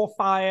wasn't a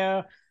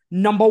surefire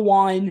number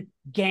one,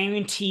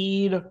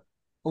 guaranteed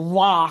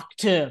lock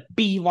to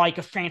be like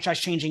a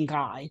franchise-changing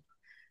guy.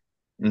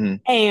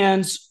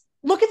 And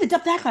look at the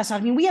depth of that class. I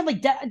mean, we had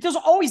like there's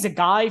always a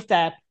guy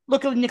that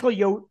look at Nikola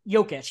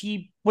Jokic.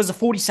 He was a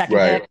 42nd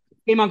pick.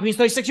 Draymond Green's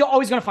 36. You're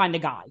always going to find a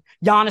guy.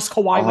 Giannis,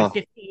 Kawhi went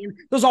 15.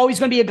 There's always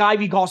going to be a guy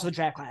regardless of the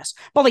draft class.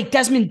 But like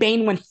Desmond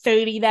Bane went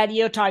 30 that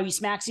year.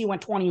 Tyrese Maxey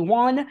went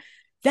 21.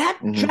 That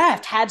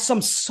draft had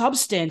some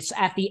substance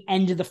at the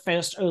end of the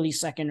first, early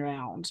second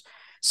round.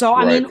 So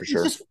I mean,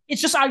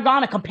 it's just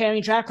ironic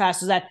comparing draft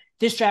classes that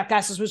this draft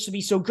class is supposed to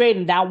be so great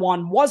and that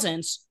one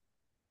wasn't.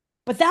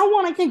 But that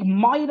one, I think,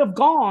 might have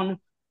gone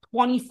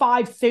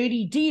 25,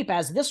 30 deep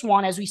as this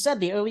one. As we said,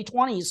 the early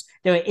 20s,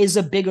 there is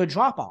a bigger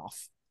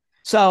drop-off.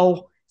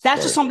 So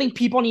that's just something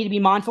people need to be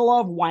mindful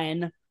of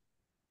when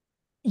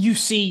you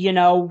see,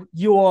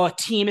 your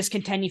team is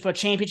contending for a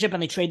championship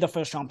and they trade the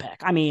first-round pick.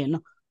 I mean,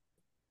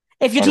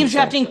 if your team's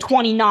drafting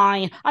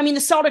 29, I mean, the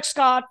Celtics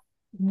got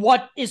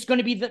what is going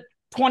to be the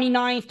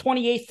 29th,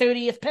 28th,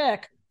 30th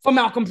pick for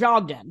Malcolm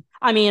Brogdon.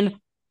 I mean,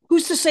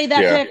 who's to say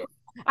that pick?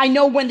 I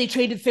know when they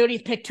traded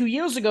 30th pick 2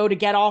 years ago to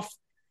get off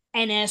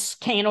NS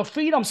Kano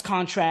Freedom's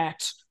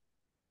contract,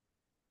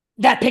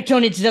 that pick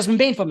turned into Desmond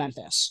Bane for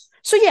Memphis.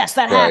 So yes,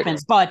 that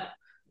happens. But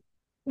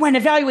when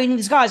evaluating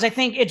these guys, I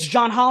think it's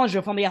John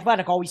Hollinger from The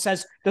Athletic always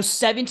says there's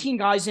 17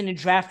 guys in a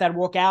draft that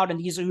work out, and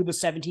these are who the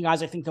 17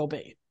 guys I think they'll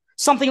be.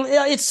 Something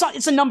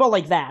it's a number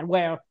like that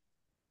where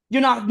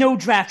no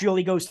draft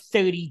really goes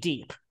 30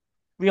 deep,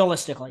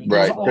 realistically.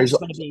 Right.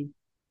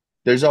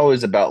 There's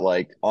always about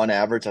like on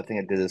average, I think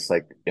I did this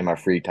like in my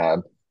free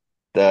time.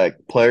 The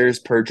players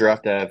per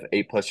draft that have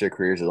 8+ year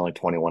careers is only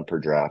 21 per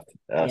draft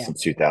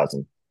since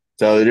 2000.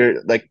 So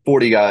there like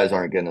 40 guys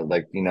aren't gonna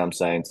like, you know what I'm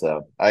saying?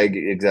 So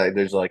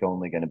there's like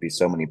only gonna be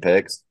so many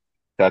picks.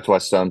 That's why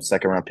some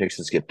second round picks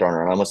just get thrown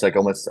around.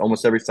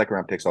 Almost every second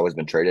round pick's always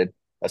been traded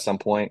at some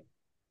point.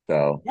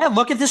 So yeah,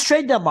 look at this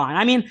trade deadline.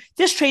 I mean,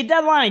 this trade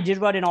deadline, I did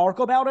write an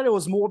article about it. It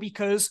was more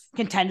because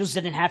contenders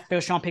didn't have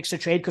first-round picks to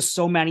trade because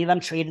so many of them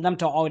traded them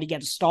to already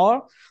get a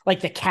star, like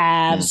the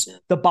Cavs,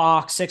 the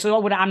Bucks, Sixers.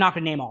 I'm not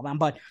going to name all of them,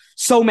 but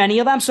so many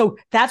of them. So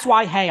that's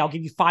why, hey, I'll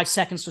give you 5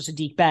 seconds for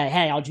Sadiq Bey.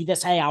 Hey, I'll do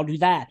this. Hey, I'll do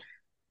that.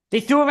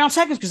 They threw around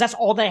seconds because that's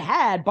all they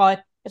had,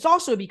 but it's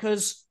also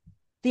because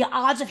the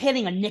odds of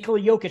hitting a Nikola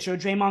Jokic or a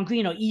Draymond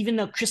Green or even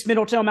a Chris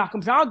Middleton or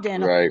Malcolm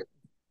Brogdon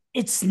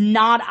it's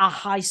not a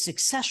high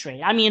success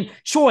rate. I mean,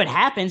 sure, it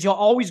happens. You're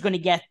always going to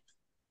get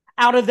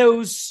out of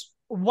those.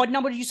 What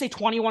number did you say?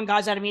 21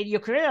 guys out of your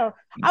career?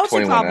 I would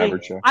say probably.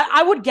 Average, yeah.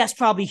 I would guess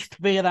probably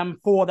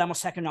 4 of them are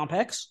second round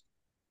picks.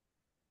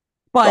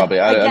 But probably,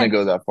 I didn't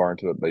go that far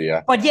into it, but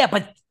yeah.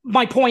 But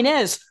my point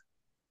is,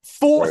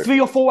 3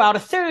 or 4 out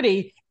of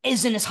 30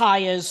 isn't as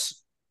high as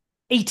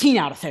 18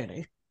 out of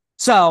 30.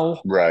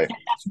 So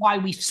that's why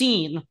we've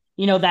seen,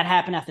 that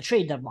happen at the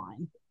trade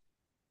deadline.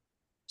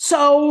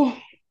 So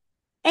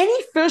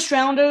any first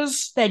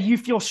rounders that you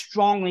feel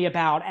strongly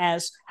about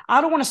as,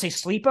 I don't want to say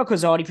sleeper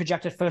because I already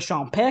projected first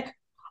round pick.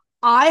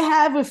 I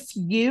have a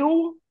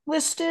few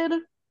listed,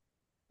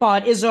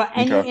 but is there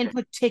any in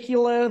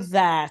particular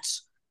that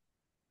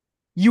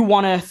you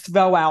want to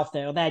throw out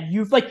there that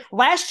you've like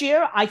last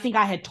year? I think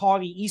I had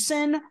Tari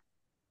Eason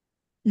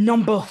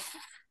number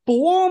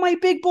 4 on my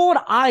big board.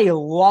 I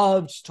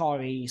loved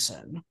Tari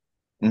Eason.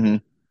 Mm-hmm.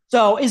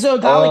 So is there a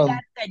guy like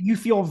that you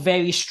feel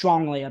very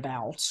strongly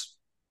about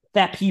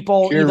that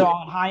people either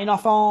aren't high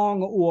enough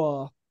on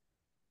or?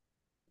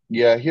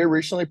 Yeah, here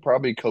recently,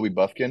 probably Kobe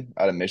Buffkin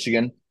out of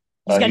Michigan.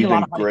 He's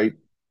been great.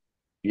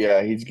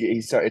 Yeah,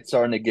 he's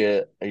starting to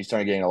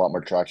getting a lot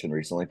more traction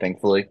recently,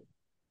 thankfully.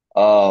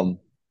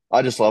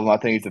 I just love him. I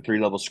think he's a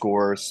 3-level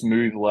scorer,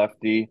 smooth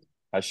lefty,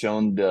 has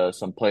shown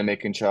some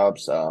playmaking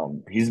chops.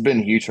 He's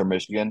been huge for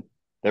Michigan.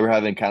 They were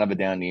having kind of a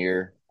down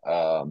year.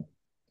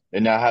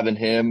 And now having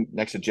him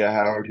next to Jett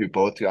Howard, who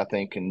both I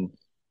think can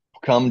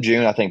come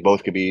June, I think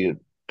both could be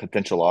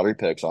potential lottery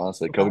picks,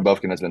 honestly. Okay. Kobe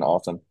Buffkin has been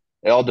awesome.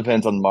 It all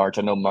depends on March.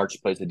 I know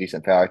March plays a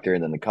decent factor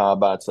and then the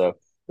combat, so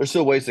there's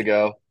still ways to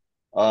go.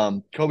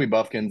 Kobe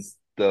Buffkin's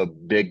the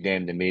big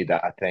name to me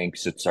that I think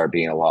should start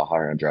being a lot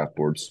higher on draft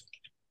boards.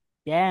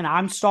 Yeah, and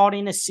I'm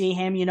starting to see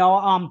him,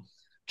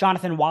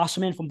 Jonathan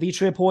Wasserman from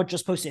Bleacher Report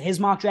just posted his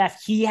mock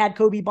draft. He had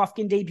Kobe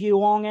Buffkin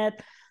debut on it.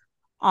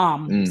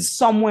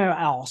 Somewhere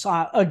else.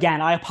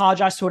 Again, I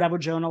apologize to whatever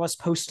journalist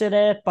posted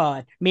it,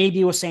 but maybe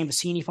it was Sam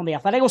Vecini from The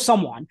Athletic or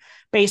someone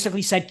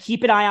basically said,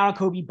 keep an eye on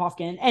Kobe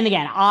Buffkin. And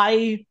again,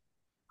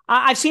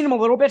 I've seen him a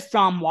little bit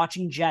from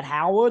watching Jett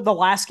Howard. The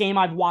last game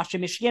I've watched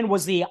in Michigan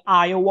was the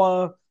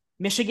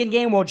Iowa-Michigan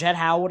game where Jett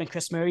Howard and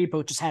Chris Murray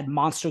both just had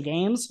monster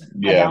games.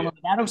 Yeah. I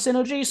downloaded that on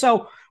Synergy.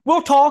 So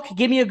we'll talk.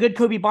 Give me a good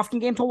Kobe Buffkin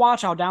game to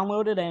watch. I'll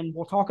download it and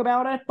we'll talk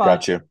about it. But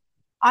gotcha.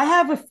 I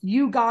have a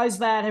few guys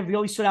that have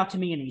really stood out to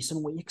me in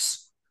recent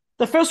weeks.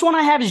 The first one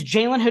I have is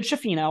Jalen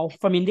Hood-Schifino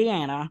from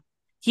Indiana.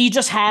 He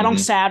just had on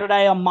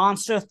Saturday a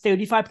monster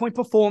 35-point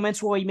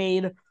performance where he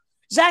made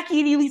Zach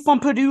Edey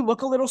from Purdue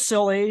look a little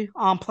silly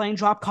playing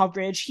drop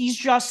coverage. He's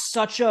just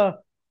such a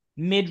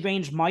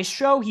mid-range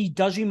maestro. He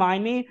does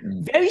remind me.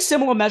 Very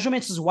similar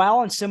measurements as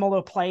well and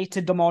similar play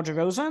to DeMar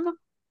DeRozan.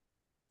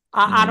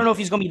 I don't know if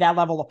he's going to be that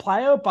level of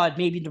player, but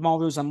maybe DeMar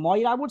DeRozan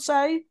light, I would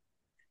say.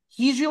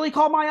 He's really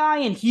caught my eye,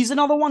 and he's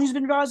another one who's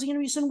been rising in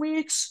recent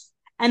weeks.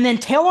 And then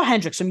Taylor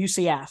Hendricks from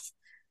UCF.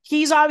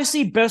 He's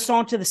obviously burst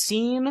onto the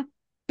scene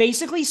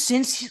basically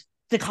since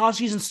the college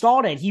season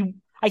started. He,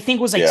 I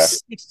think, was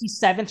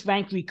 67th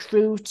ranked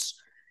recruit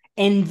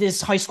in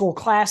this high school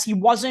class. He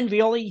wasn't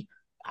really,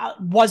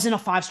 wasn't a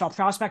 5-star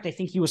prospect. I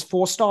think he was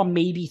 4-star,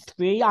 maybe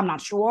 3. I'm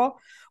not sure.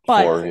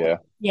 But 4, yeah.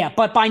 Yeah,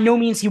 but by no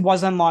means he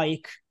wasn't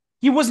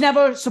he was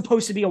never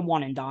supposed to be a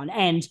one and done.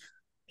 And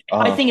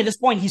I think at this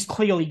point, he's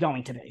clearly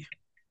going to be.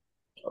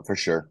 For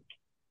sure.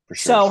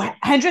 So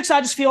Hendricks,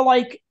 I just feel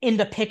like in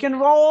the pick and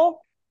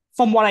roll,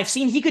 from what I've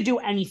seen, he could do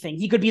anything.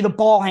 He could be the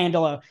ball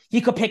handler. He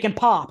could pick and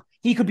pop.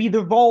 He could be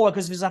the roller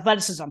because of his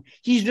athleticism.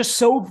 He's just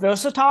so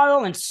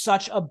versatile and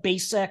such a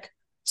basic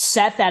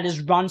set that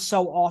is run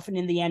so often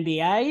in the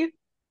NBA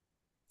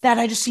that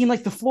I just seem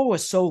like the floor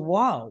is so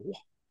low.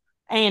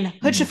 And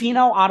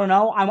Hood-Schifino, I don't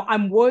know.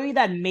 I'm worried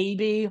that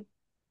maybe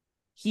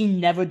he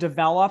never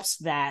develops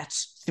that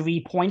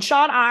 3-point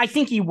shot. I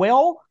think he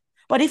will,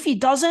 but if he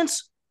doesn't,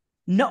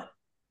 no,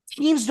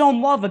 teams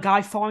don't love a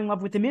guy falling in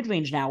love with the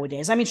mid-range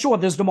nowadays. I mean, sure,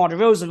 there's DeMar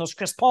DeRozan, there's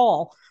Chris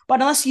Paul,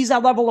 but unless he's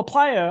that level of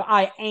player,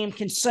 I am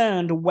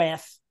concerned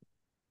with,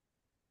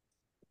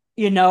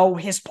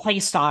 his play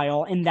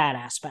style in that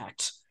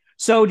aspect.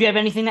 So do you have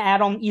anything to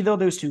add on either of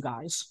those two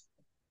guys?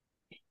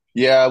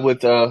 Yeah,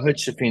 with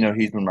Hood-Schifino,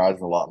 he's been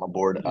rising a lot on the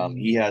board.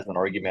 He has an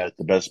argument as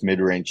the best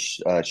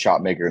mid-range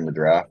shot maker in the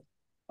draft.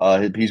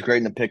 He's great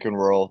in the pick and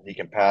roll. He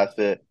can pass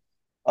it.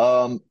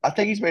 I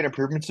think he's made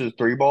improvements to his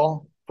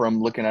 3-ball from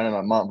looking at him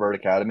at Montverde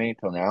Academy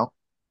till now.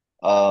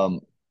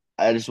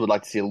 I just would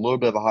like to see a little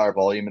bit of a higher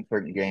volume in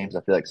certain games.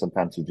 I feel like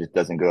sometimes he just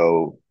doesn't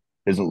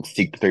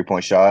seek the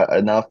 3-point shot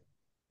enough.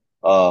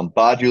 But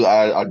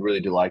I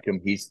really do like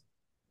him. He's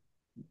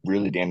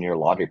really damn near a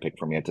lottery pick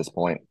for me at this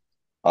point.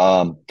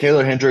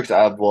 Taylor Hendricks,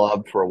 I've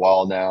loved for a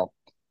while now.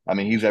 I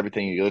mean, he's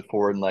everything you look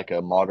for in like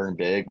a modern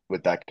big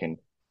with that can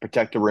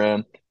protect the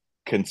rim,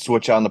 can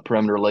switch on the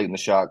perimeter late in the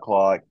shot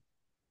clock,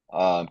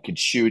 can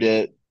shoot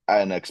it,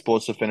 an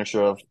explosive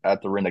finisher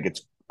at the rim that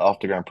gets off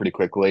the ground pretty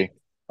quickly.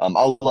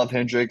 I love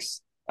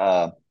Hendricks.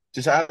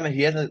 He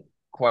hasn't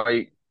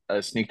quite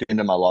sneaked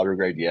into my lottery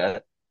grade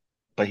yet,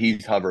 but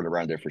he's hovered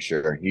around there for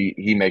sure.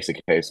 He makes a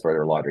case for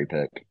their lottery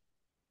pick.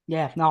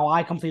 Yeah, no,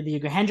 I completely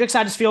agree. Hendricks,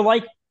 I just feel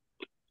like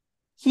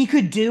he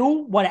could do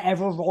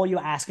whatever role you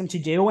ask him to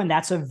do, and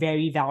that's a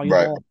very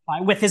valuable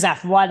with his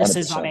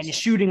athleticism 100%. and his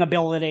shooting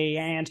ability.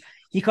 And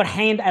he could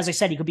as I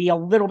said, he could be a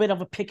little bit of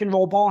a pick and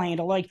roll ball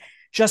handler, like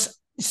just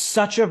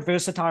such a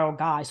versatile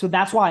guy. So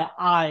that's why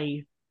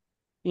I,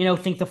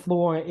 think the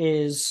floor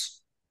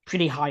is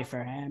pretty high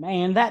for him,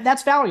 and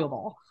that's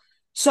valuable.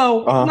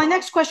 So my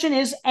next question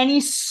is any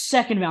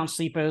second round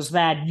sleepers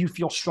that you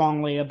feel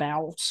strongly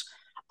about.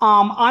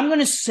 I'm going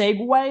to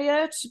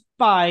segue it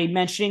by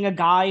mentioning a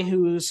guy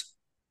who's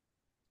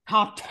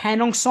top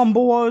 10 on some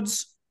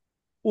boards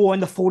or in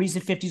the 40s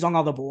and 50s on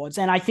other boards.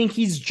 And I think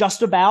he's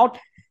just about,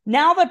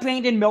 now that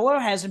Brandon Miller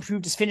has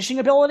improved his finishing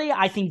ability,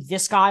 I think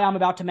this guy I'm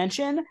about to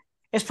mention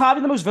is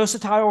probably the most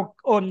versatile,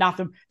 or not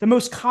the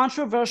most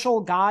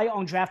controversial guy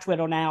on draft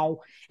Twitter now,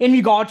 in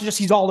regard to just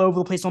he's all over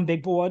the place on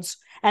big boards.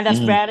 And that's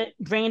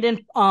Brandon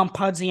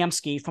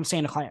Podziemski from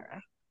Santa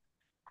Clara.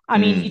 I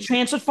mean, he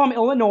transferred from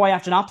Illinois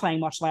after not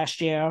playing much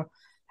last year.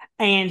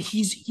 And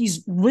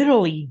he's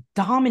literally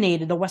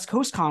dominated the West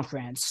Coast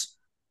Conference.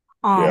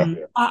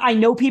 I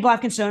know people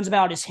have concerns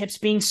about his hips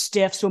being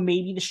stiff, so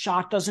maybe the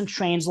shot doesn't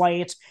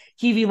translate.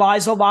 He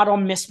relies a lot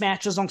on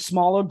mismatches on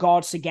smaller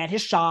guards to get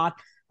his shot,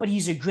 but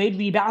he's a great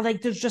rebound.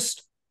 Like,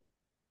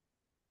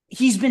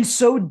 he's been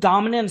so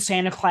dominant in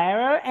Santa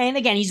Clara. And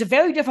again, he's a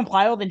very different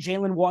player than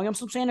Jalen Williams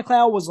from Santa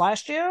Clara was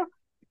last year.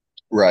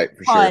 Right,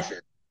 for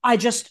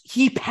sure.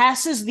 He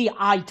passes the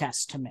eye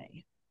test to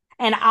me.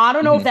 And I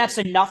don't know if that's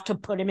enough to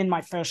put him in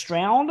my first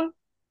round,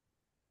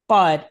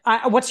 but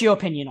what's your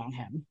opinion on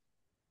him?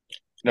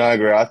 No, I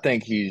agree. I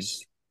think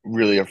he's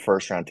really a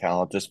first-round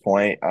talent at this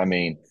point. I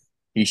mean,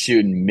 he's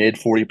shooting mid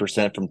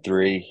 40% from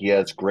three. He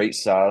has great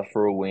size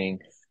for a wing.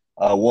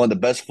 One of the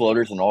best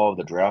floaters in all of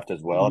the draft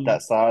as well at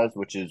that size,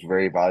 which is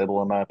very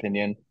valuable in my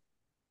opinion.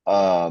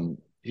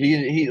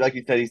 He like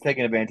you said, he's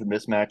taking advantage of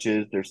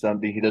mismatches.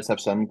 He does have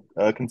some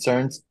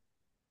concerns,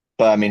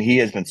 but I mean, he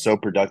has been so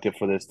productive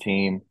for this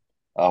team.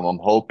 I'm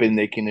hoping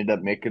they can end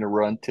up making a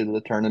run to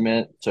the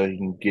tournament so he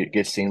can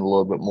get seen a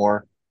little bit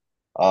more.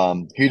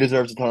 He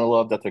deserves a ton of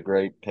love. That's a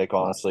great pick,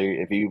 honestly.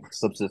 If he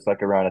slips the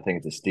second round, I think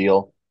it's a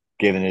steal,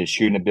 given his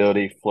shooting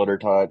ability, flutter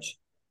touch,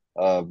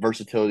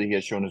 versatility he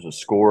has shown as a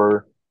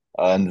scorer,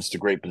 and just a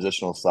great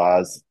positional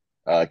size.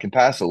 Can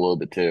pass a little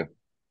bit too.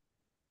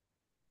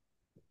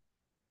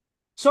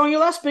 So on your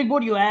last big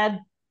board, you add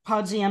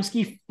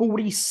Podziemski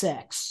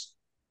 46.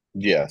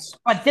 Yes.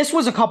 But this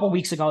was a couple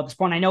weeks ago at this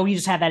point. I know he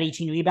just had that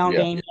 18 rebound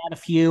game. He had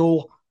a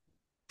few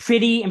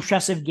pretty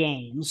impressive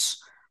games.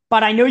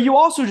 But I know you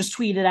also just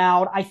tweeted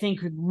out, I think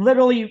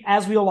literally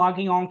as we were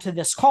logging on to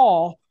this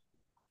call,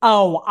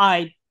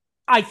 I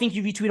think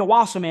you retweeted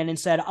Wasserman and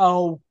said,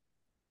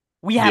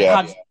 we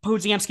have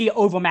Podziemski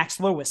over Max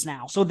Lewis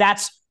now. So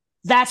that's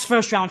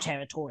first round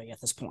territory at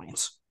this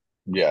point.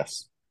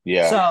 Yes.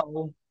 Yeah.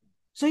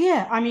 So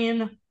yeah, I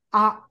mean,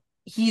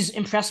 he's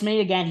impressed me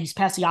again. He's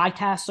passed the eye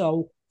test.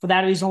 So for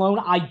that reason alone,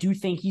 I do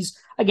think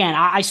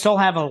I still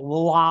have a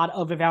lot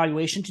of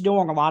evaluation to do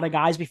on a lot of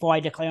guys before I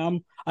declare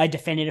him a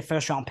definitive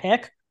first round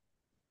pick.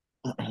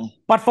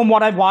 But from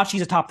what I've watched,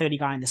 he's a top 30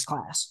 guy in this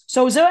class.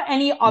 So is there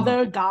any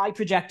other guy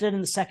projected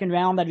in the second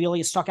round that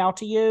really stuck out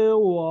to you,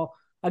 or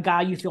a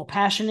guy you feel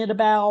passionate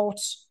about?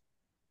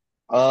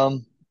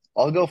 I'll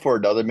go for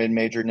another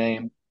mid-major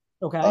name.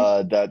 Okay.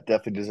 That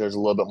definitely deserves a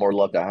little bit more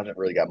love that hasn't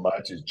really got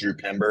much is Drew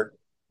Pember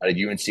out of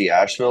UNC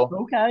Asheville.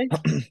 Okay.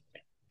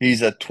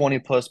 He's a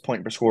 20-plus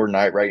point per square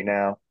night right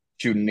now,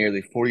 shooting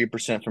nearly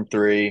 40% from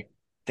three. I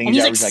think and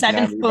he's like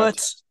 7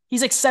 foot.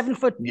 He's like 7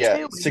 foot 2.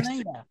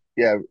 6'10",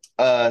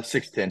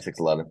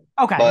 6'11".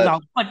 Okay,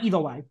 but either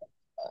way.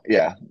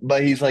 Yeah,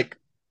 but he's like,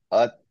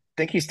 I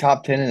think he's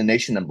top 10 in the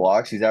nation in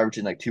blocks. He's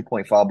averaging like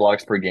 2.5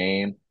 blocks per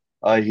game.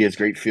 He has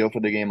great feel for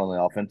the game on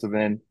the offensive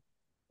end.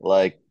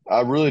 Like,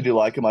 I really do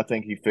like him. I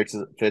think he fits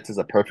as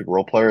a perfect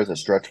role player, as a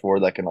stretch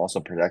forward that can also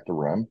protect the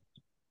rim.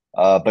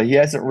 But he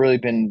hasn't really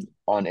been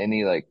on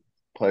any like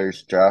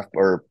players draft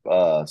or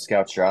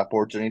scouts draft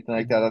boards or anything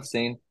like that I've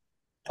seen.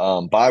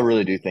 But I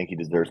really do think he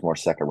deserves more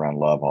second round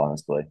love,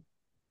 honestly.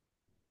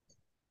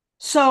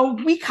 So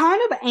we kind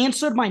of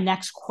answered my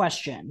next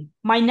question.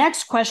 My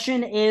next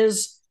question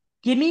is,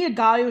 give me a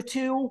guy or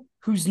two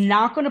who's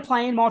not going to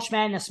play in March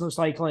Madness, most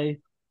likely,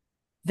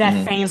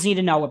 that fans need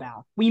to know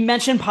about. We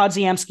mentioned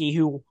Podziemski,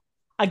 who,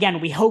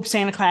 again, we hope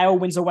Santa Clara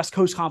wins the West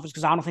Coast Conference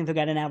because I don't think they'll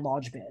get an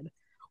at-large bid.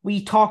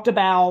 We talked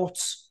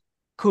about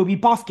Kobe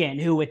Buffkin,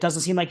 who it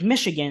doesn't seem like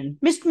Michigan,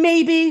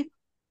 maybe,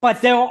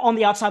 but they're on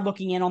the outside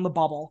looking in on the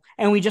bubble.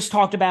 And we just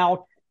talked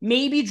about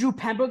maybe Drew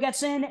Pember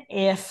gets in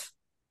if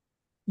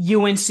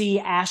UNC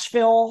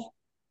Asheville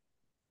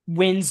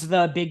wins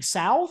the Big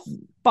South.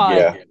 But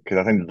yeah, because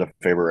I think they're the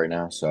favorite right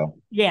now. So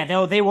yeah,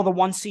 they were the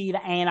 1 seed,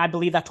 and I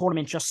believe that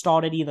tournament just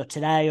started either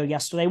today or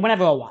yesterday,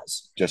 whenever it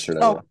was. Yesterday.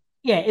 So,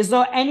 yeah, is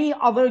there any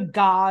other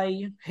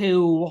guy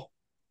who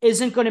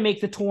isn't going to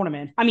make the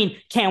tournament? I mean,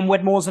 Cam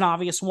Whitmore's an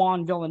obvious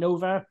one.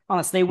 Villanova,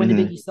 unless they win the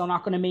Big East, they're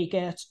not going to make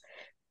it.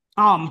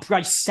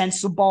 Bryce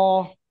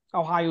Sensabaugh,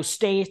 Ohio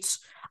State.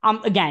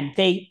 Again,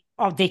 they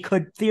they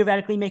could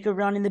theoretically make a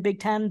run in the Big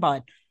Ten,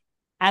 but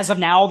as of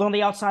now, they're on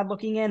the outside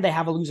looking in. They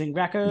have a losing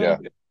record. Yeah.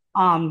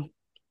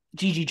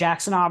 GG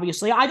Jackson,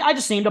 obviously. I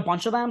just named a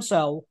bunch of them,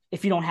 so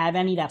if you don't have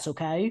any, that's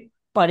okay.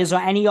 But is there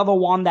any other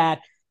one that,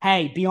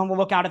 hey, be on the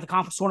lookout at the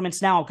conference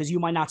tournaments now because you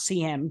might not see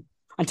him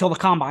until the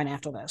combine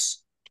after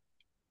this?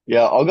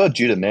 Yeah, I'll go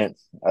Judah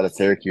Mintz out of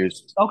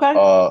Syracuse. Okay.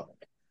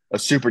 A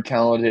super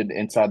talented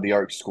inside the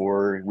arc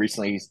scorer.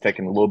 Recently, he's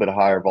taken a little bit of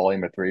higher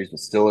volume of threes, but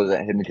still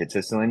isn't hitting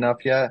consistently enough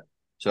yet.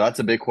 So that's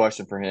a big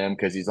question for him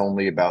because he's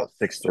only about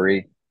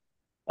 6'3".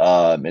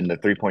 And the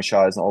 3-point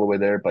shot isn't all the way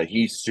there, but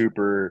he's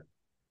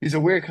a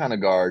weird kind of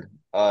guard.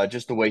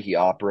 Just the way he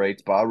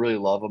operates, but I really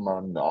love him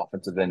on the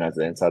offensive end as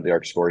an inside the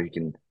arc scorer. He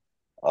can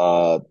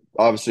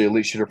obviously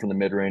elite shooter from the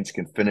mid range,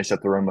 can finish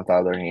at the rim with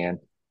either hand,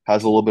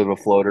 has a little bit of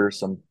a floater,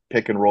 some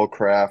pick and roll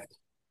craft.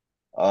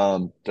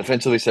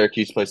 Defensively,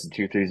 Syracuse plays the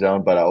 2-3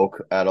 zone, but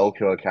at Oak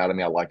Hill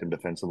Academy, I liked him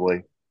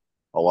defensively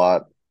a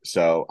lot.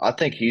 So I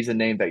think he's a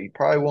name that you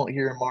probably won't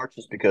hear in March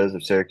just because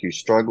of Syracuse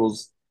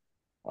struggles.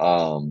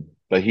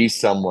 But he's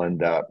someone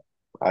that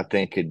I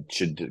think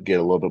should get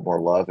a little bit more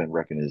love and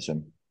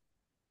recognition.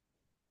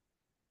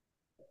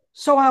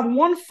 So I have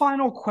one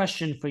final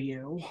question for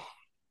you.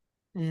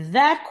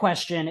 That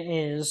question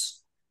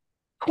is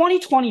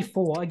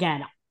 2024.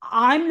 Again,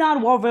 I'm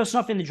not well-versed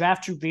enough in the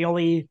draft to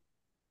really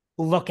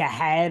look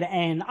ahead,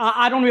 and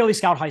I don't really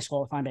scout high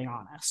school, if I'm being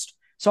honest.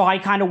 So I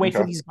kind of wait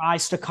for these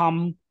guys to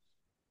come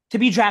to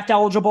be draft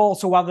eligible.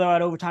 So whether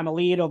at Overtime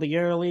Elite or the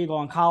Year League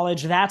or in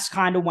college, that's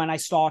kind of when I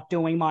start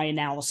doing my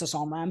analysis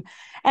on them.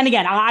 And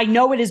again, I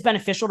know it is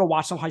beneficial to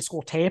watch some high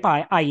school tape.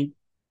 I'm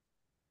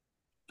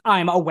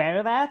aware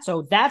of that.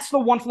 So that's the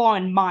one flaw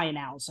in my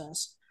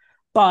analysis.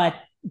 But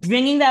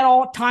tying that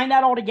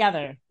all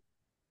together,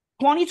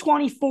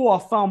 2024,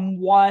 from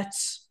what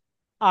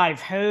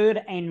I've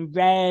heard and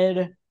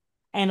read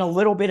and a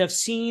little bit of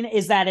seen,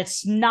 is that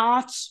it's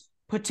not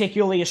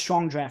particularly a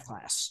strong draft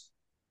class.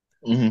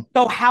 Mm-hmm.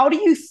 So how do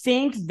you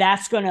think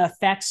that's going to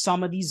affect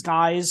some of these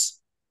guys'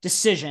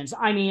 decisions?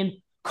 I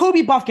mean,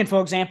 Kobe Buffkin,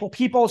 for example,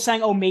 people are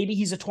saying, oh, maybe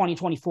he's a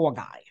 2024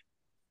 guy.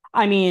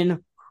 I mean,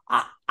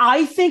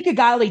 I think a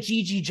guy like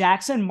GG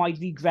Jackson might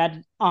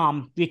regret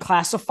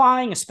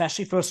reclassifying,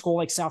 especially for a school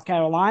like South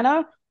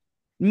Carolina.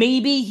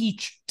 Maybe he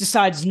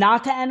decides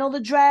not to enter the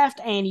draft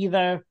and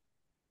either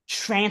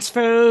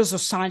transfers or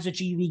signs with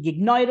G League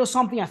Ignite or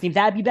something. I think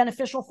that'd be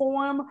beneficial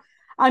for him.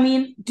 I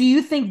mean, do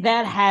you think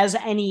that has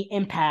any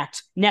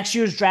impact, next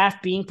year's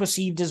draft being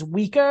perceived as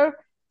weaker,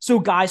 so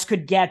guys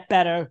could get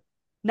better,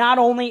 not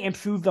only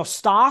improve their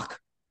stock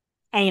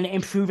and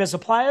improve as a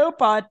player,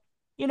 but,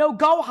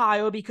 go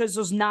higher because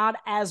there's not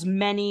as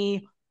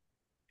many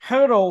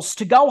hurdles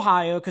to go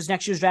higher because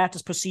next year's draft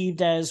is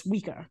perceived as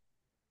weaker?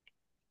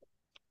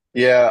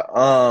 Yeah,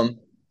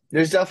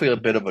 there's definitely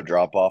a bit of a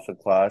drop-off in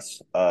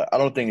class. I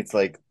don't think it's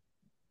like,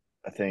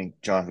 I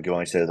think Jonathan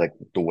Gillian said it's like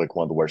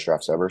one of the worst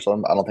drafts ever.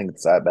 So I don't think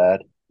it's that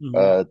bad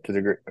to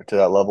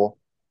that level.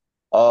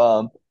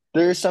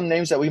 There's some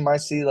names that we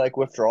might see like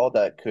withdrawal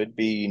that could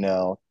be,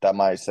 that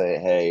might say,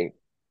 hey,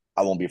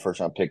 I won't be a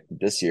first-round pick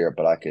this year,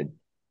 but I could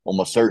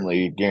almost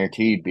certainly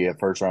guaranteed be a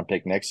first-round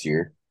pick next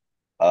year.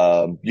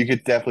 You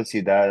could definitely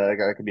see that.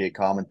 That could be a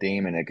common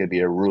theme, and it could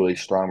be a really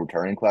strong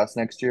returning class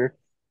next year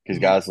because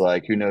guys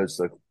like, who knows,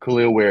 like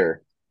Khalil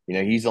Ware,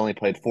 he's only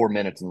played 4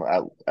 minutes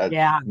at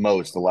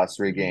most the last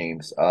 3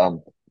 games. But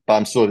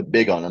I'm still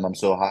big on him. I'm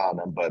still high on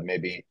him. But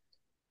maybe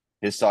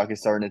his stock is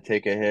starting to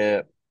take a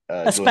hit.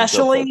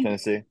 Especially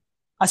Tennessee.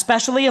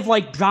 Especially if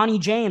like Bronny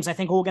James, I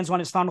think Oregon's won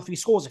his final 3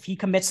 scores. If he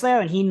commits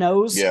there and he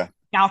knows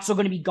scouts are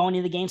going to be going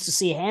to the games to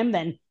see him,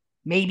 then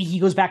maybe he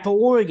goes back to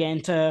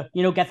Oregon to,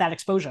 get that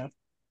exposure.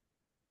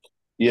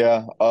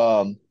 Yeah.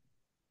 So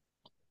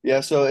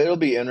it'll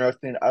be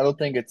interesting. I don't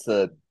think it's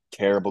a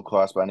terrible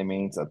class by any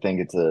means. I think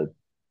it's a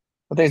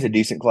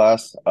decent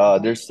class.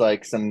 There's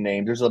like some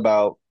names.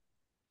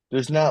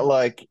 There's not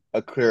like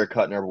a clear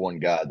cut number one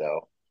guy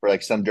though. For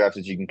like some drafts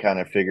that you can kind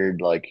of figure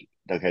like,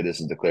 okay, this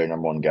is the clear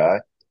number one guy.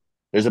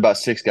 There's about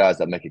 6 guys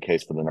that make a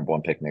case for the number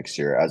 1 pick next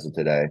year as of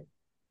today.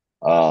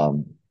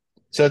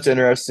 So it's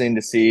interesting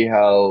to see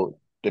how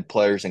the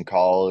players in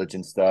college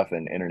and stuff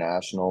and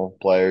international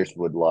players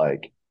would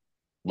like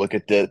look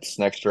at this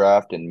next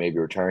draft and maybe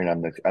return.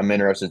 I'm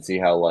interested to see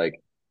how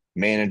like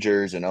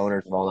managers and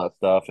owners and all that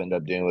stuff end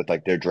up doing with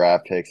like their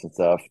draft picks and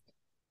stuff.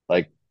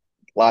 Like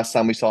last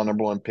time we saw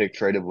number 1 pick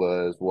traded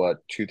was what,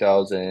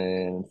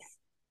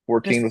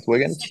 2014 with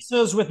Wiggins?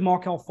 Sixers with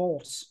Markelle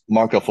Fultz.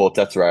 Markelle Fultz,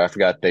 that's right. I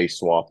forgot they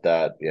swapped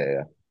that.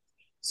 Yeah.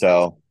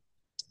 So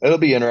it'll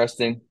be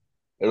interesting.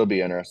 It'll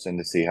be interesting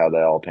to see how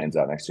that all pans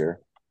out next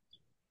year.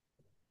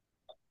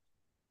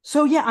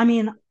 So yeah, I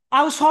mean,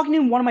 I was talking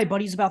to one of my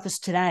buddies about this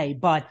today,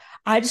 but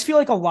I just feel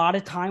like a lot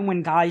of time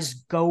when guys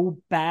go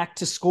back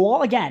to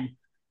school, again,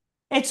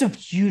 it's a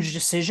huge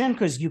decision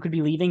because you could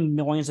be leaving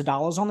millions of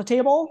dollars on the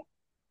table.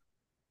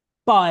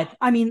 But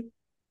I mean,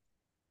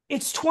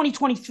 it's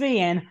 2023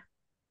 and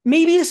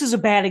maybe this is a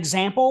bad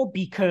example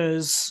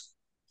because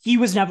he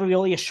was never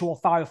really a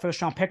surefire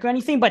first round pick or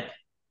anything, but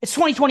it's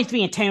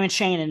 2023 and Terrence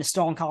Shannon is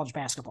still in college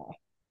basketball.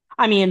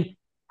 I mean,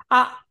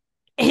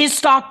 his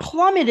stock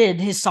plummeted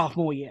his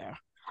sophomore year.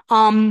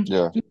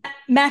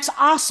 Max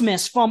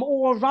Osmus from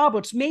Oral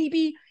Roberts,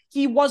 maybe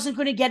he wasn't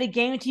going to get a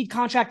guaranteed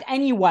contract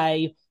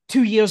anyway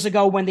 2 years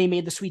ago when they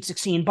made the Sweet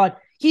 16, but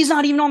he's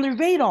not even on the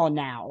radar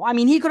now. I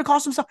mean, he could have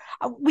cost himself,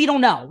 we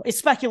don't know, it's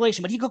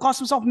speculation, but he could cost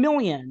himself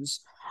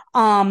millions.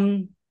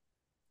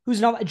 Who's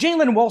another?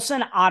 Jalen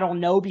Wilson, I don't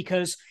know,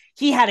 because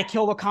he had a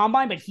killer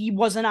combine, but he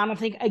wasn't, I don't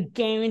think, a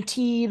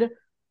guaranteed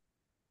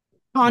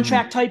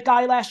contract type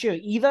guy last year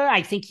either.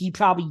 I think he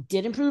probably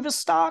did improve his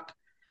stock.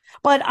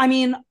 But, I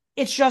mean,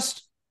 it's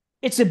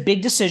a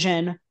big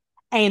decision.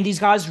 And these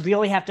guys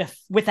really have to,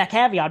 with that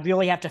caveat,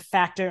 really have to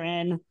factor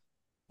in,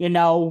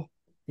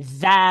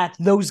 that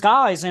those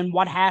guys and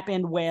what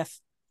happened with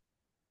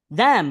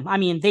them. I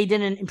mean, they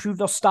didn't improve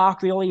their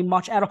stock really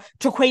much at all.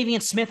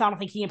 Terquavion Smith, I don't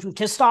think he improved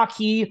his stock.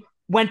 He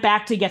went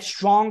back to get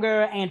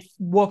stronger and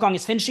work on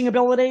his finishing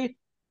ability.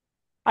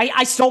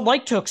 I still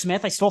like Turk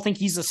Smith. I still think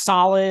he's a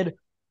solid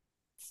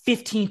in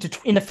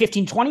the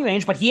 15-20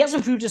 range, but he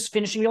hasn't improved his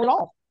finishing at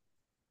all.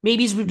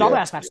 Maybe he's improved other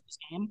aspects of his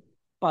game,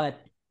 but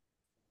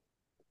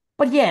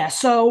yeah,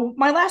 so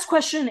my last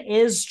question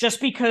is, just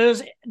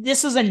because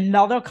this is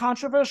another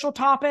controversial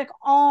topic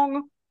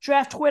on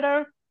Draft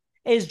Twitter,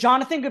 is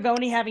Jonathan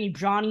Givony having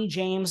Bronny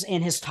James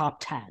in his top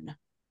 10.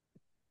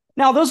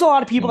 Now, there's a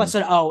lot of people that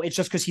said, oh, it's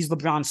just because he's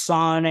LeBron's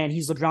son and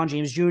he's LeBron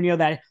James Jr.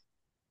 That,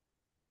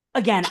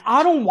 again,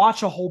 I don't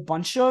watch a whole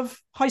bunch of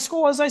high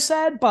school, as I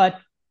said, but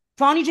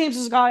Bronny James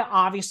is a guy,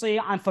 obviously,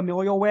 I'm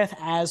familiar with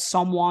as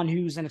someone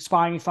who's an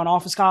aspiring front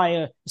office guy,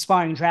 an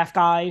aspiring draft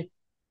guy.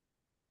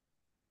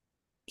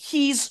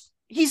 He's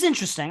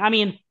interesting. I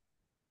mean,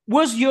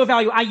 where's your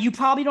value? You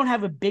probably don't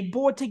have a big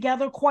board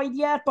together quite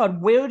yet, but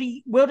where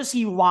does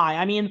he lie?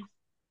 I mean,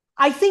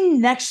 I think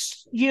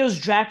next year's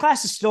draft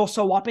class is still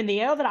so up in the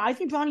air that I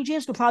think Bronny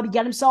James could probably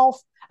get himself.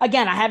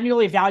 Again, I haven't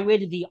really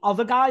evaluated the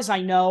other guys.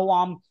 I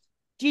know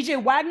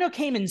DJ Wagner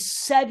came in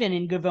 7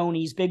 in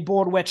Givony's big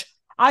board, which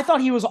I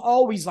thought he was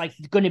always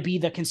going to be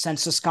the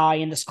consensus guy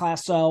in this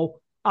class.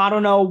 So I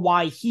don't know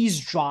why he's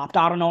dropped.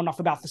 I don't know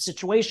enough about the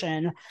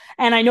situation.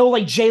 And I know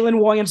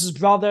Jalen Williams'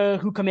 brother,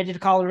 who committed to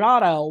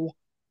Colorado,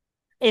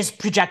 is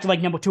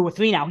projected number 2 or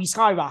 3 now. He's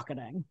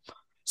skyrocketing.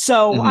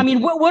 So, I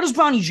mean, where does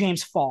Bronny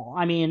James fall?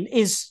 I mean,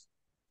 is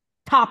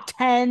top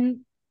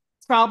 10,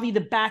 probably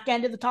the back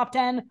end of the top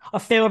 10, a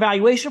fair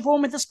evaluation for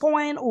him at this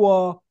point?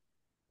 Or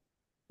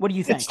what do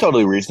you think? It's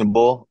totally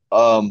reasonable.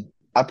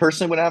 I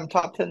personally wouldn't have him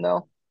top 10,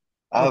 though.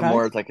 I have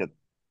more a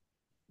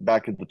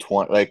back at the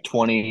 20,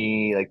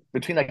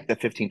 between the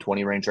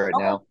 15-20 range right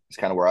now. It's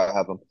kind of where I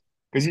have him,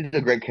 because he's a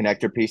great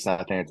connector piece,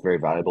 and I think it's very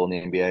valuable in the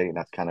NBA, and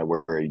that's kind of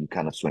where you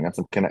kind of swing on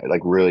some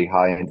really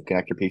high end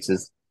connector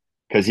pieces,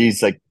 because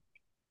he's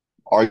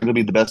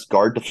arguably the best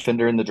guard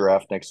defender in the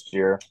draft next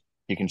year.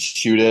 He can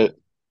shoot it.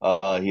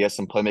 He has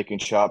some playmaking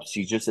chops.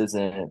 He just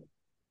isn't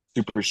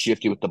super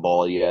shifty with the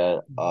ball yet.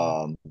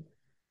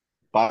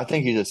 But I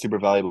think he's a super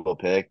valuable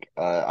pick.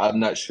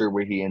 I'm not sure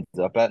where he ends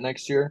up at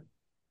next year.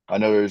 I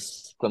know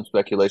there's some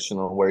speculation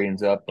on where he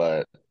ends up,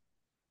 but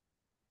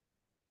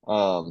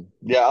I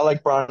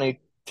like Bronny.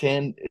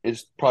 10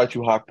 is probably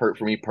too high for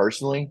me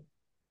personally,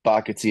 but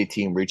I could see a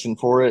team reaching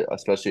for it,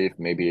 especially if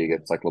maybe it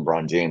gets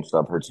LeBron James. So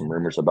I've heard some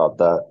rumors about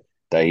that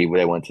they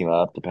want to team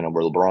up, depending on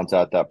where LeBron's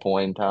at that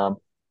point in time.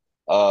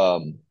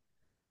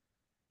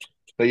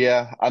 But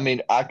yeah, I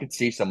mean, I could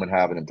see someone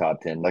having him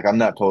top 10. I'm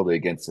not totally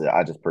against it.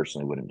 I just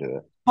personally wouldn't do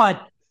it.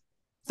 But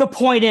the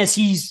point is,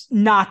 he's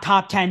not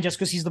top 10 just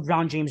because he's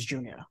LeBron James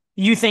Jr.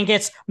 You think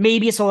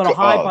maybe it's a little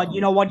high, but you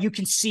know what? You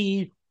can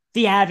see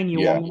the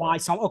avenue on why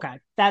some. Okay,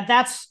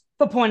 that's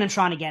the point I'm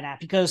trying to get at,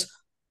 because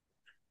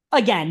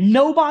again,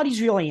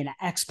 nobody's really an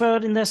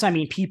expert in this. I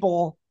mean,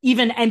 people,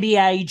 even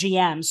NBA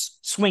GMs,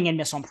 swing and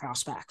miss on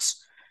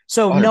prospects.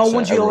 So no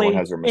one's really.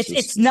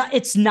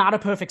 It's not a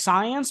perfect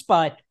science,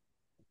 but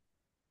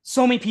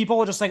so many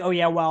people are just oh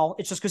yeah, well,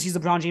 it's just because he's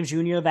LeBron James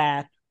Jr.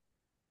 that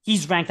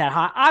he's ranked that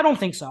high. I don't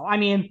think so. I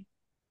mean,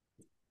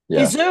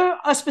 is there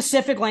a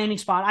specific landing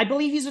spot? I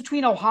believe he's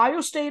between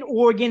Ohio State,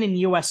 Oregon, and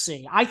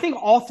USC. I think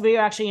all 3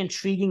 are actually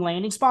intriguing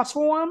landing spots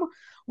for him.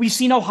 We've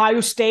seen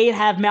Ohio State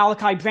have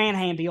Malachi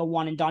Branham be a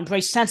one and done,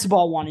 Bryce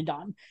Sensabaugh one and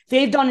done.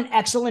 They've done an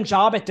excellent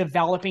job at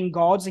developing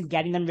guards and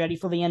getting them ready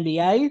for the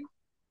NBA.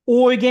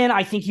 Oregon,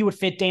 I think he would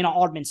fit Dana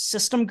Altman's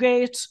system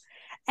great.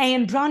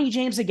 And Bronny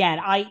James, again,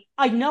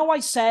 I know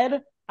I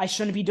said I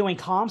shouldn't be doing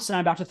comps, and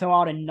I'm about to throw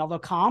out another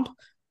comp.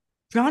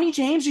 Bronny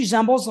James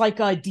resembles a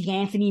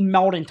DeAnthony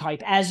Melton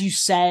type. As you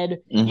said,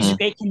 he's a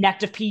great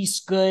connective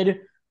piece, good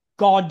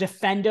guard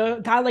defender,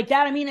 guy like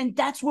that. I mean, and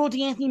that's where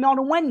DeAnthony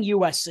Melton went in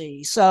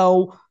USC.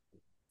 So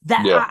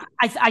that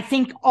I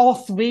think all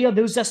 3 of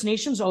those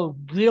destinations are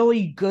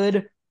really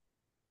good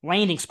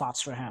landing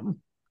spots for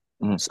him.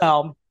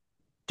 So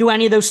do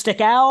any of those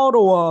stick out,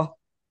 or?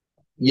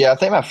 Yeah, I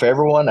think my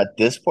favorite one at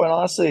this point,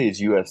 honestly,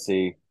 is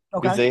USC,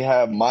 because they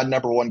have my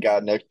number 1 guy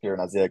next year,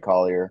 and Isaiah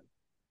Collier.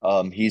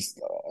 He's,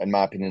 in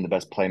my opinion, the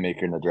best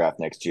playmaker in the draft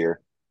next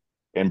year.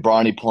 and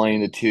Bronny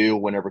playing the 2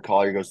 whenever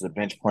Collier goes to the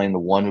bench, playing the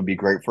 1 would be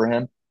great for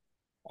him.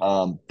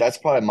 That's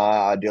probably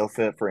my ideal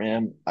fit for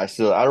him. I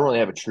don't really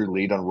have a true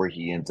lead on where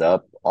he ends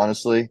up,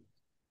 honestly.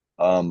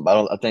 I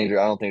don't think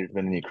there's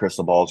been any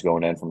crystal balls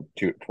going in from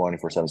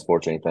 24/7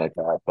 Sports or anything like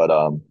that. But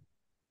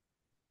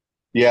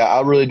yeah,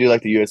 I really do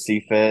like the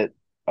USC fit.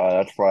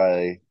 That's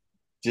probably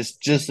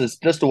just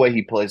the way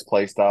he plays,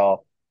 play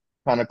style,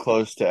 kind of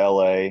close to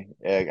LA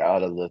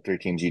out of the 3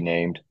 teams you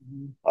named.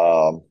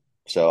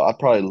 So I'd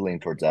probably lean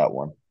towards that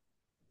one.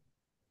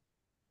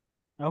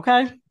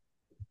 Okay.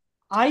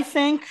 I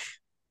think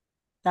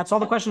that's all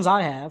the questions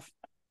I have.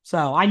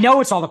 So I know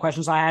it's all the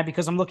questions I have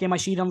because I'm looking at my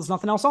sheet and there's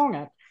nothing else on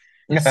it.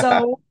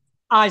 So,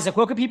 Isaac,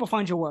 where can people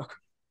find your work?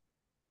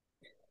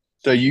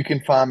 So you can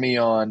find me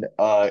on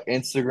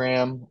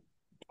Instagram,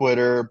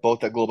 Twitter,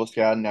 both at Global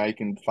Scout. Now you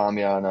can find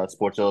me on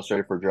Sports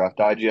Illustrated for Draft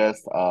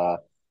Digest. I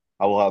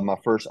will have my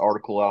first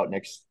article out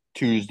next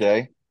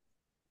Tuesday.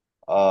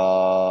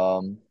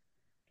 I'm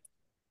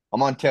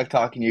on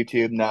TikTok and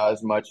YouTube, not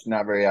as much,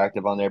 not very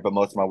active on there, but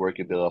most of my work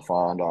you'll be able to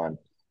find on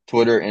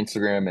Twitter,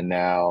 Instagram, and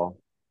now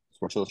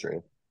Sports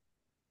Illustrated.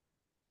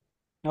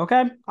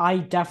 Okay. I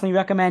definitely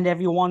recommend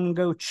everyone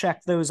go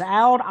check those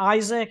out.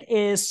 Isaac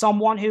is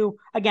someone who,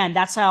 again,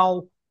 that's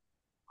how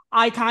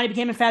I kind of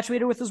became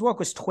infatuated with his work,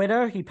 was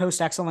Twitter. He posts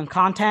excellent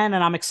content,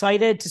 and I'm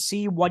excited to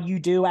see what you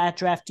do at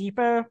Draft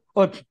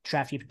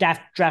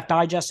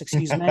Digest,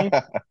 excuse me.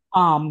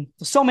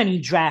 So many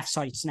draft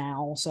sites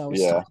now. So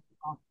yeah.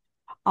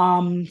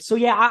 So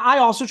yeah, I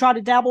also try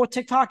to dabble with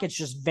TikTok. It's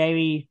just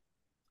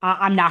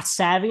I'm not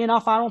savvy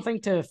enough, I don't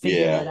think, to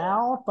figure it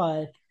out.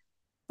 But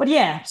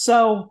yeah,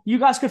 so you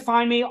guys could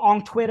find me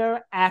on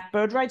Twitter at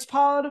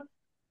BirdRightsPod.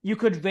 You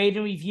could rate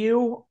and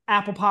review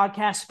Apple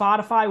Podcasts,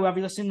 Spotify, wherever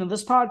you're listening to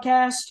this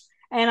podcast.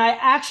 And I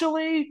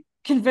actually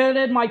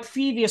converted my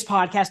previous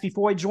podcast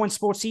before I joined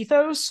Sports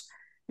Ethos,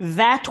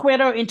 that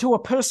Twitter, into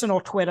a personal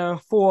Twitter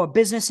for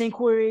business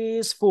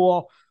inquiries,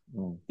 for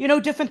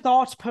different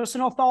thoughts,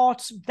 personal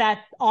thoughts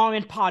that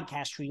aren't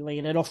podcast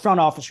related or front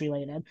office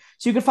related.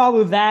 So you can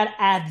follow that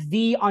at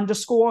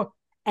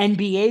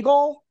 _NBA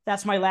goal.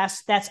 That's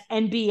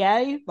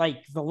NBA,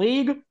 like the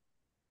league,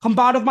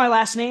 combined with my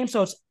last name.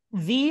 So it's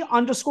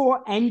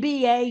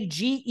 _NBA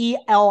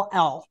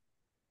GELL.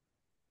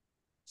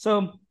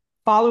 So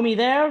follow me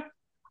there.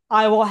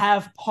 I will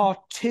have part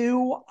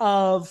 2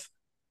 of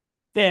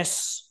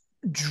this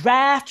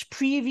draft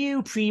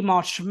preview,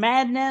 pre-March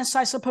Madness,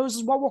 I suppose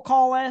is what we'll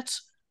call it,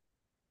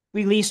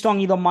 released on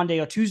either Monday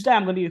or Tuesday.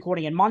 I'm going to be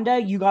recording it Monday.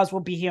 You guys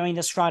will be hearing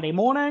this Friday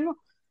morning.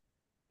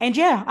 And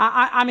yeah,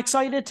 I'm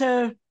excited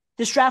to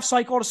this draft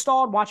cycle to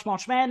start, watch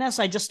March Madness.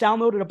 I just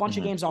downloaded a bunch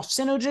of games off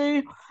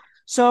Synergy.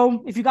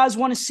 So if you guys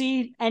want to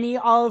see any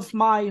of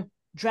my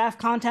draft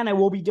content, I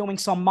will be doing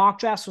some mock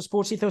drafts for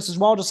Sports Ethos as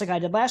well, just like I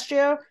did last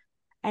year.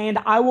 And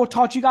I will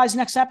talk to you guys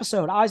next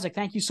episode. Isaac,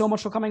 thank you so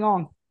much for coming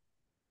on.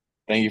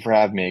 Thank you for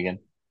having me again.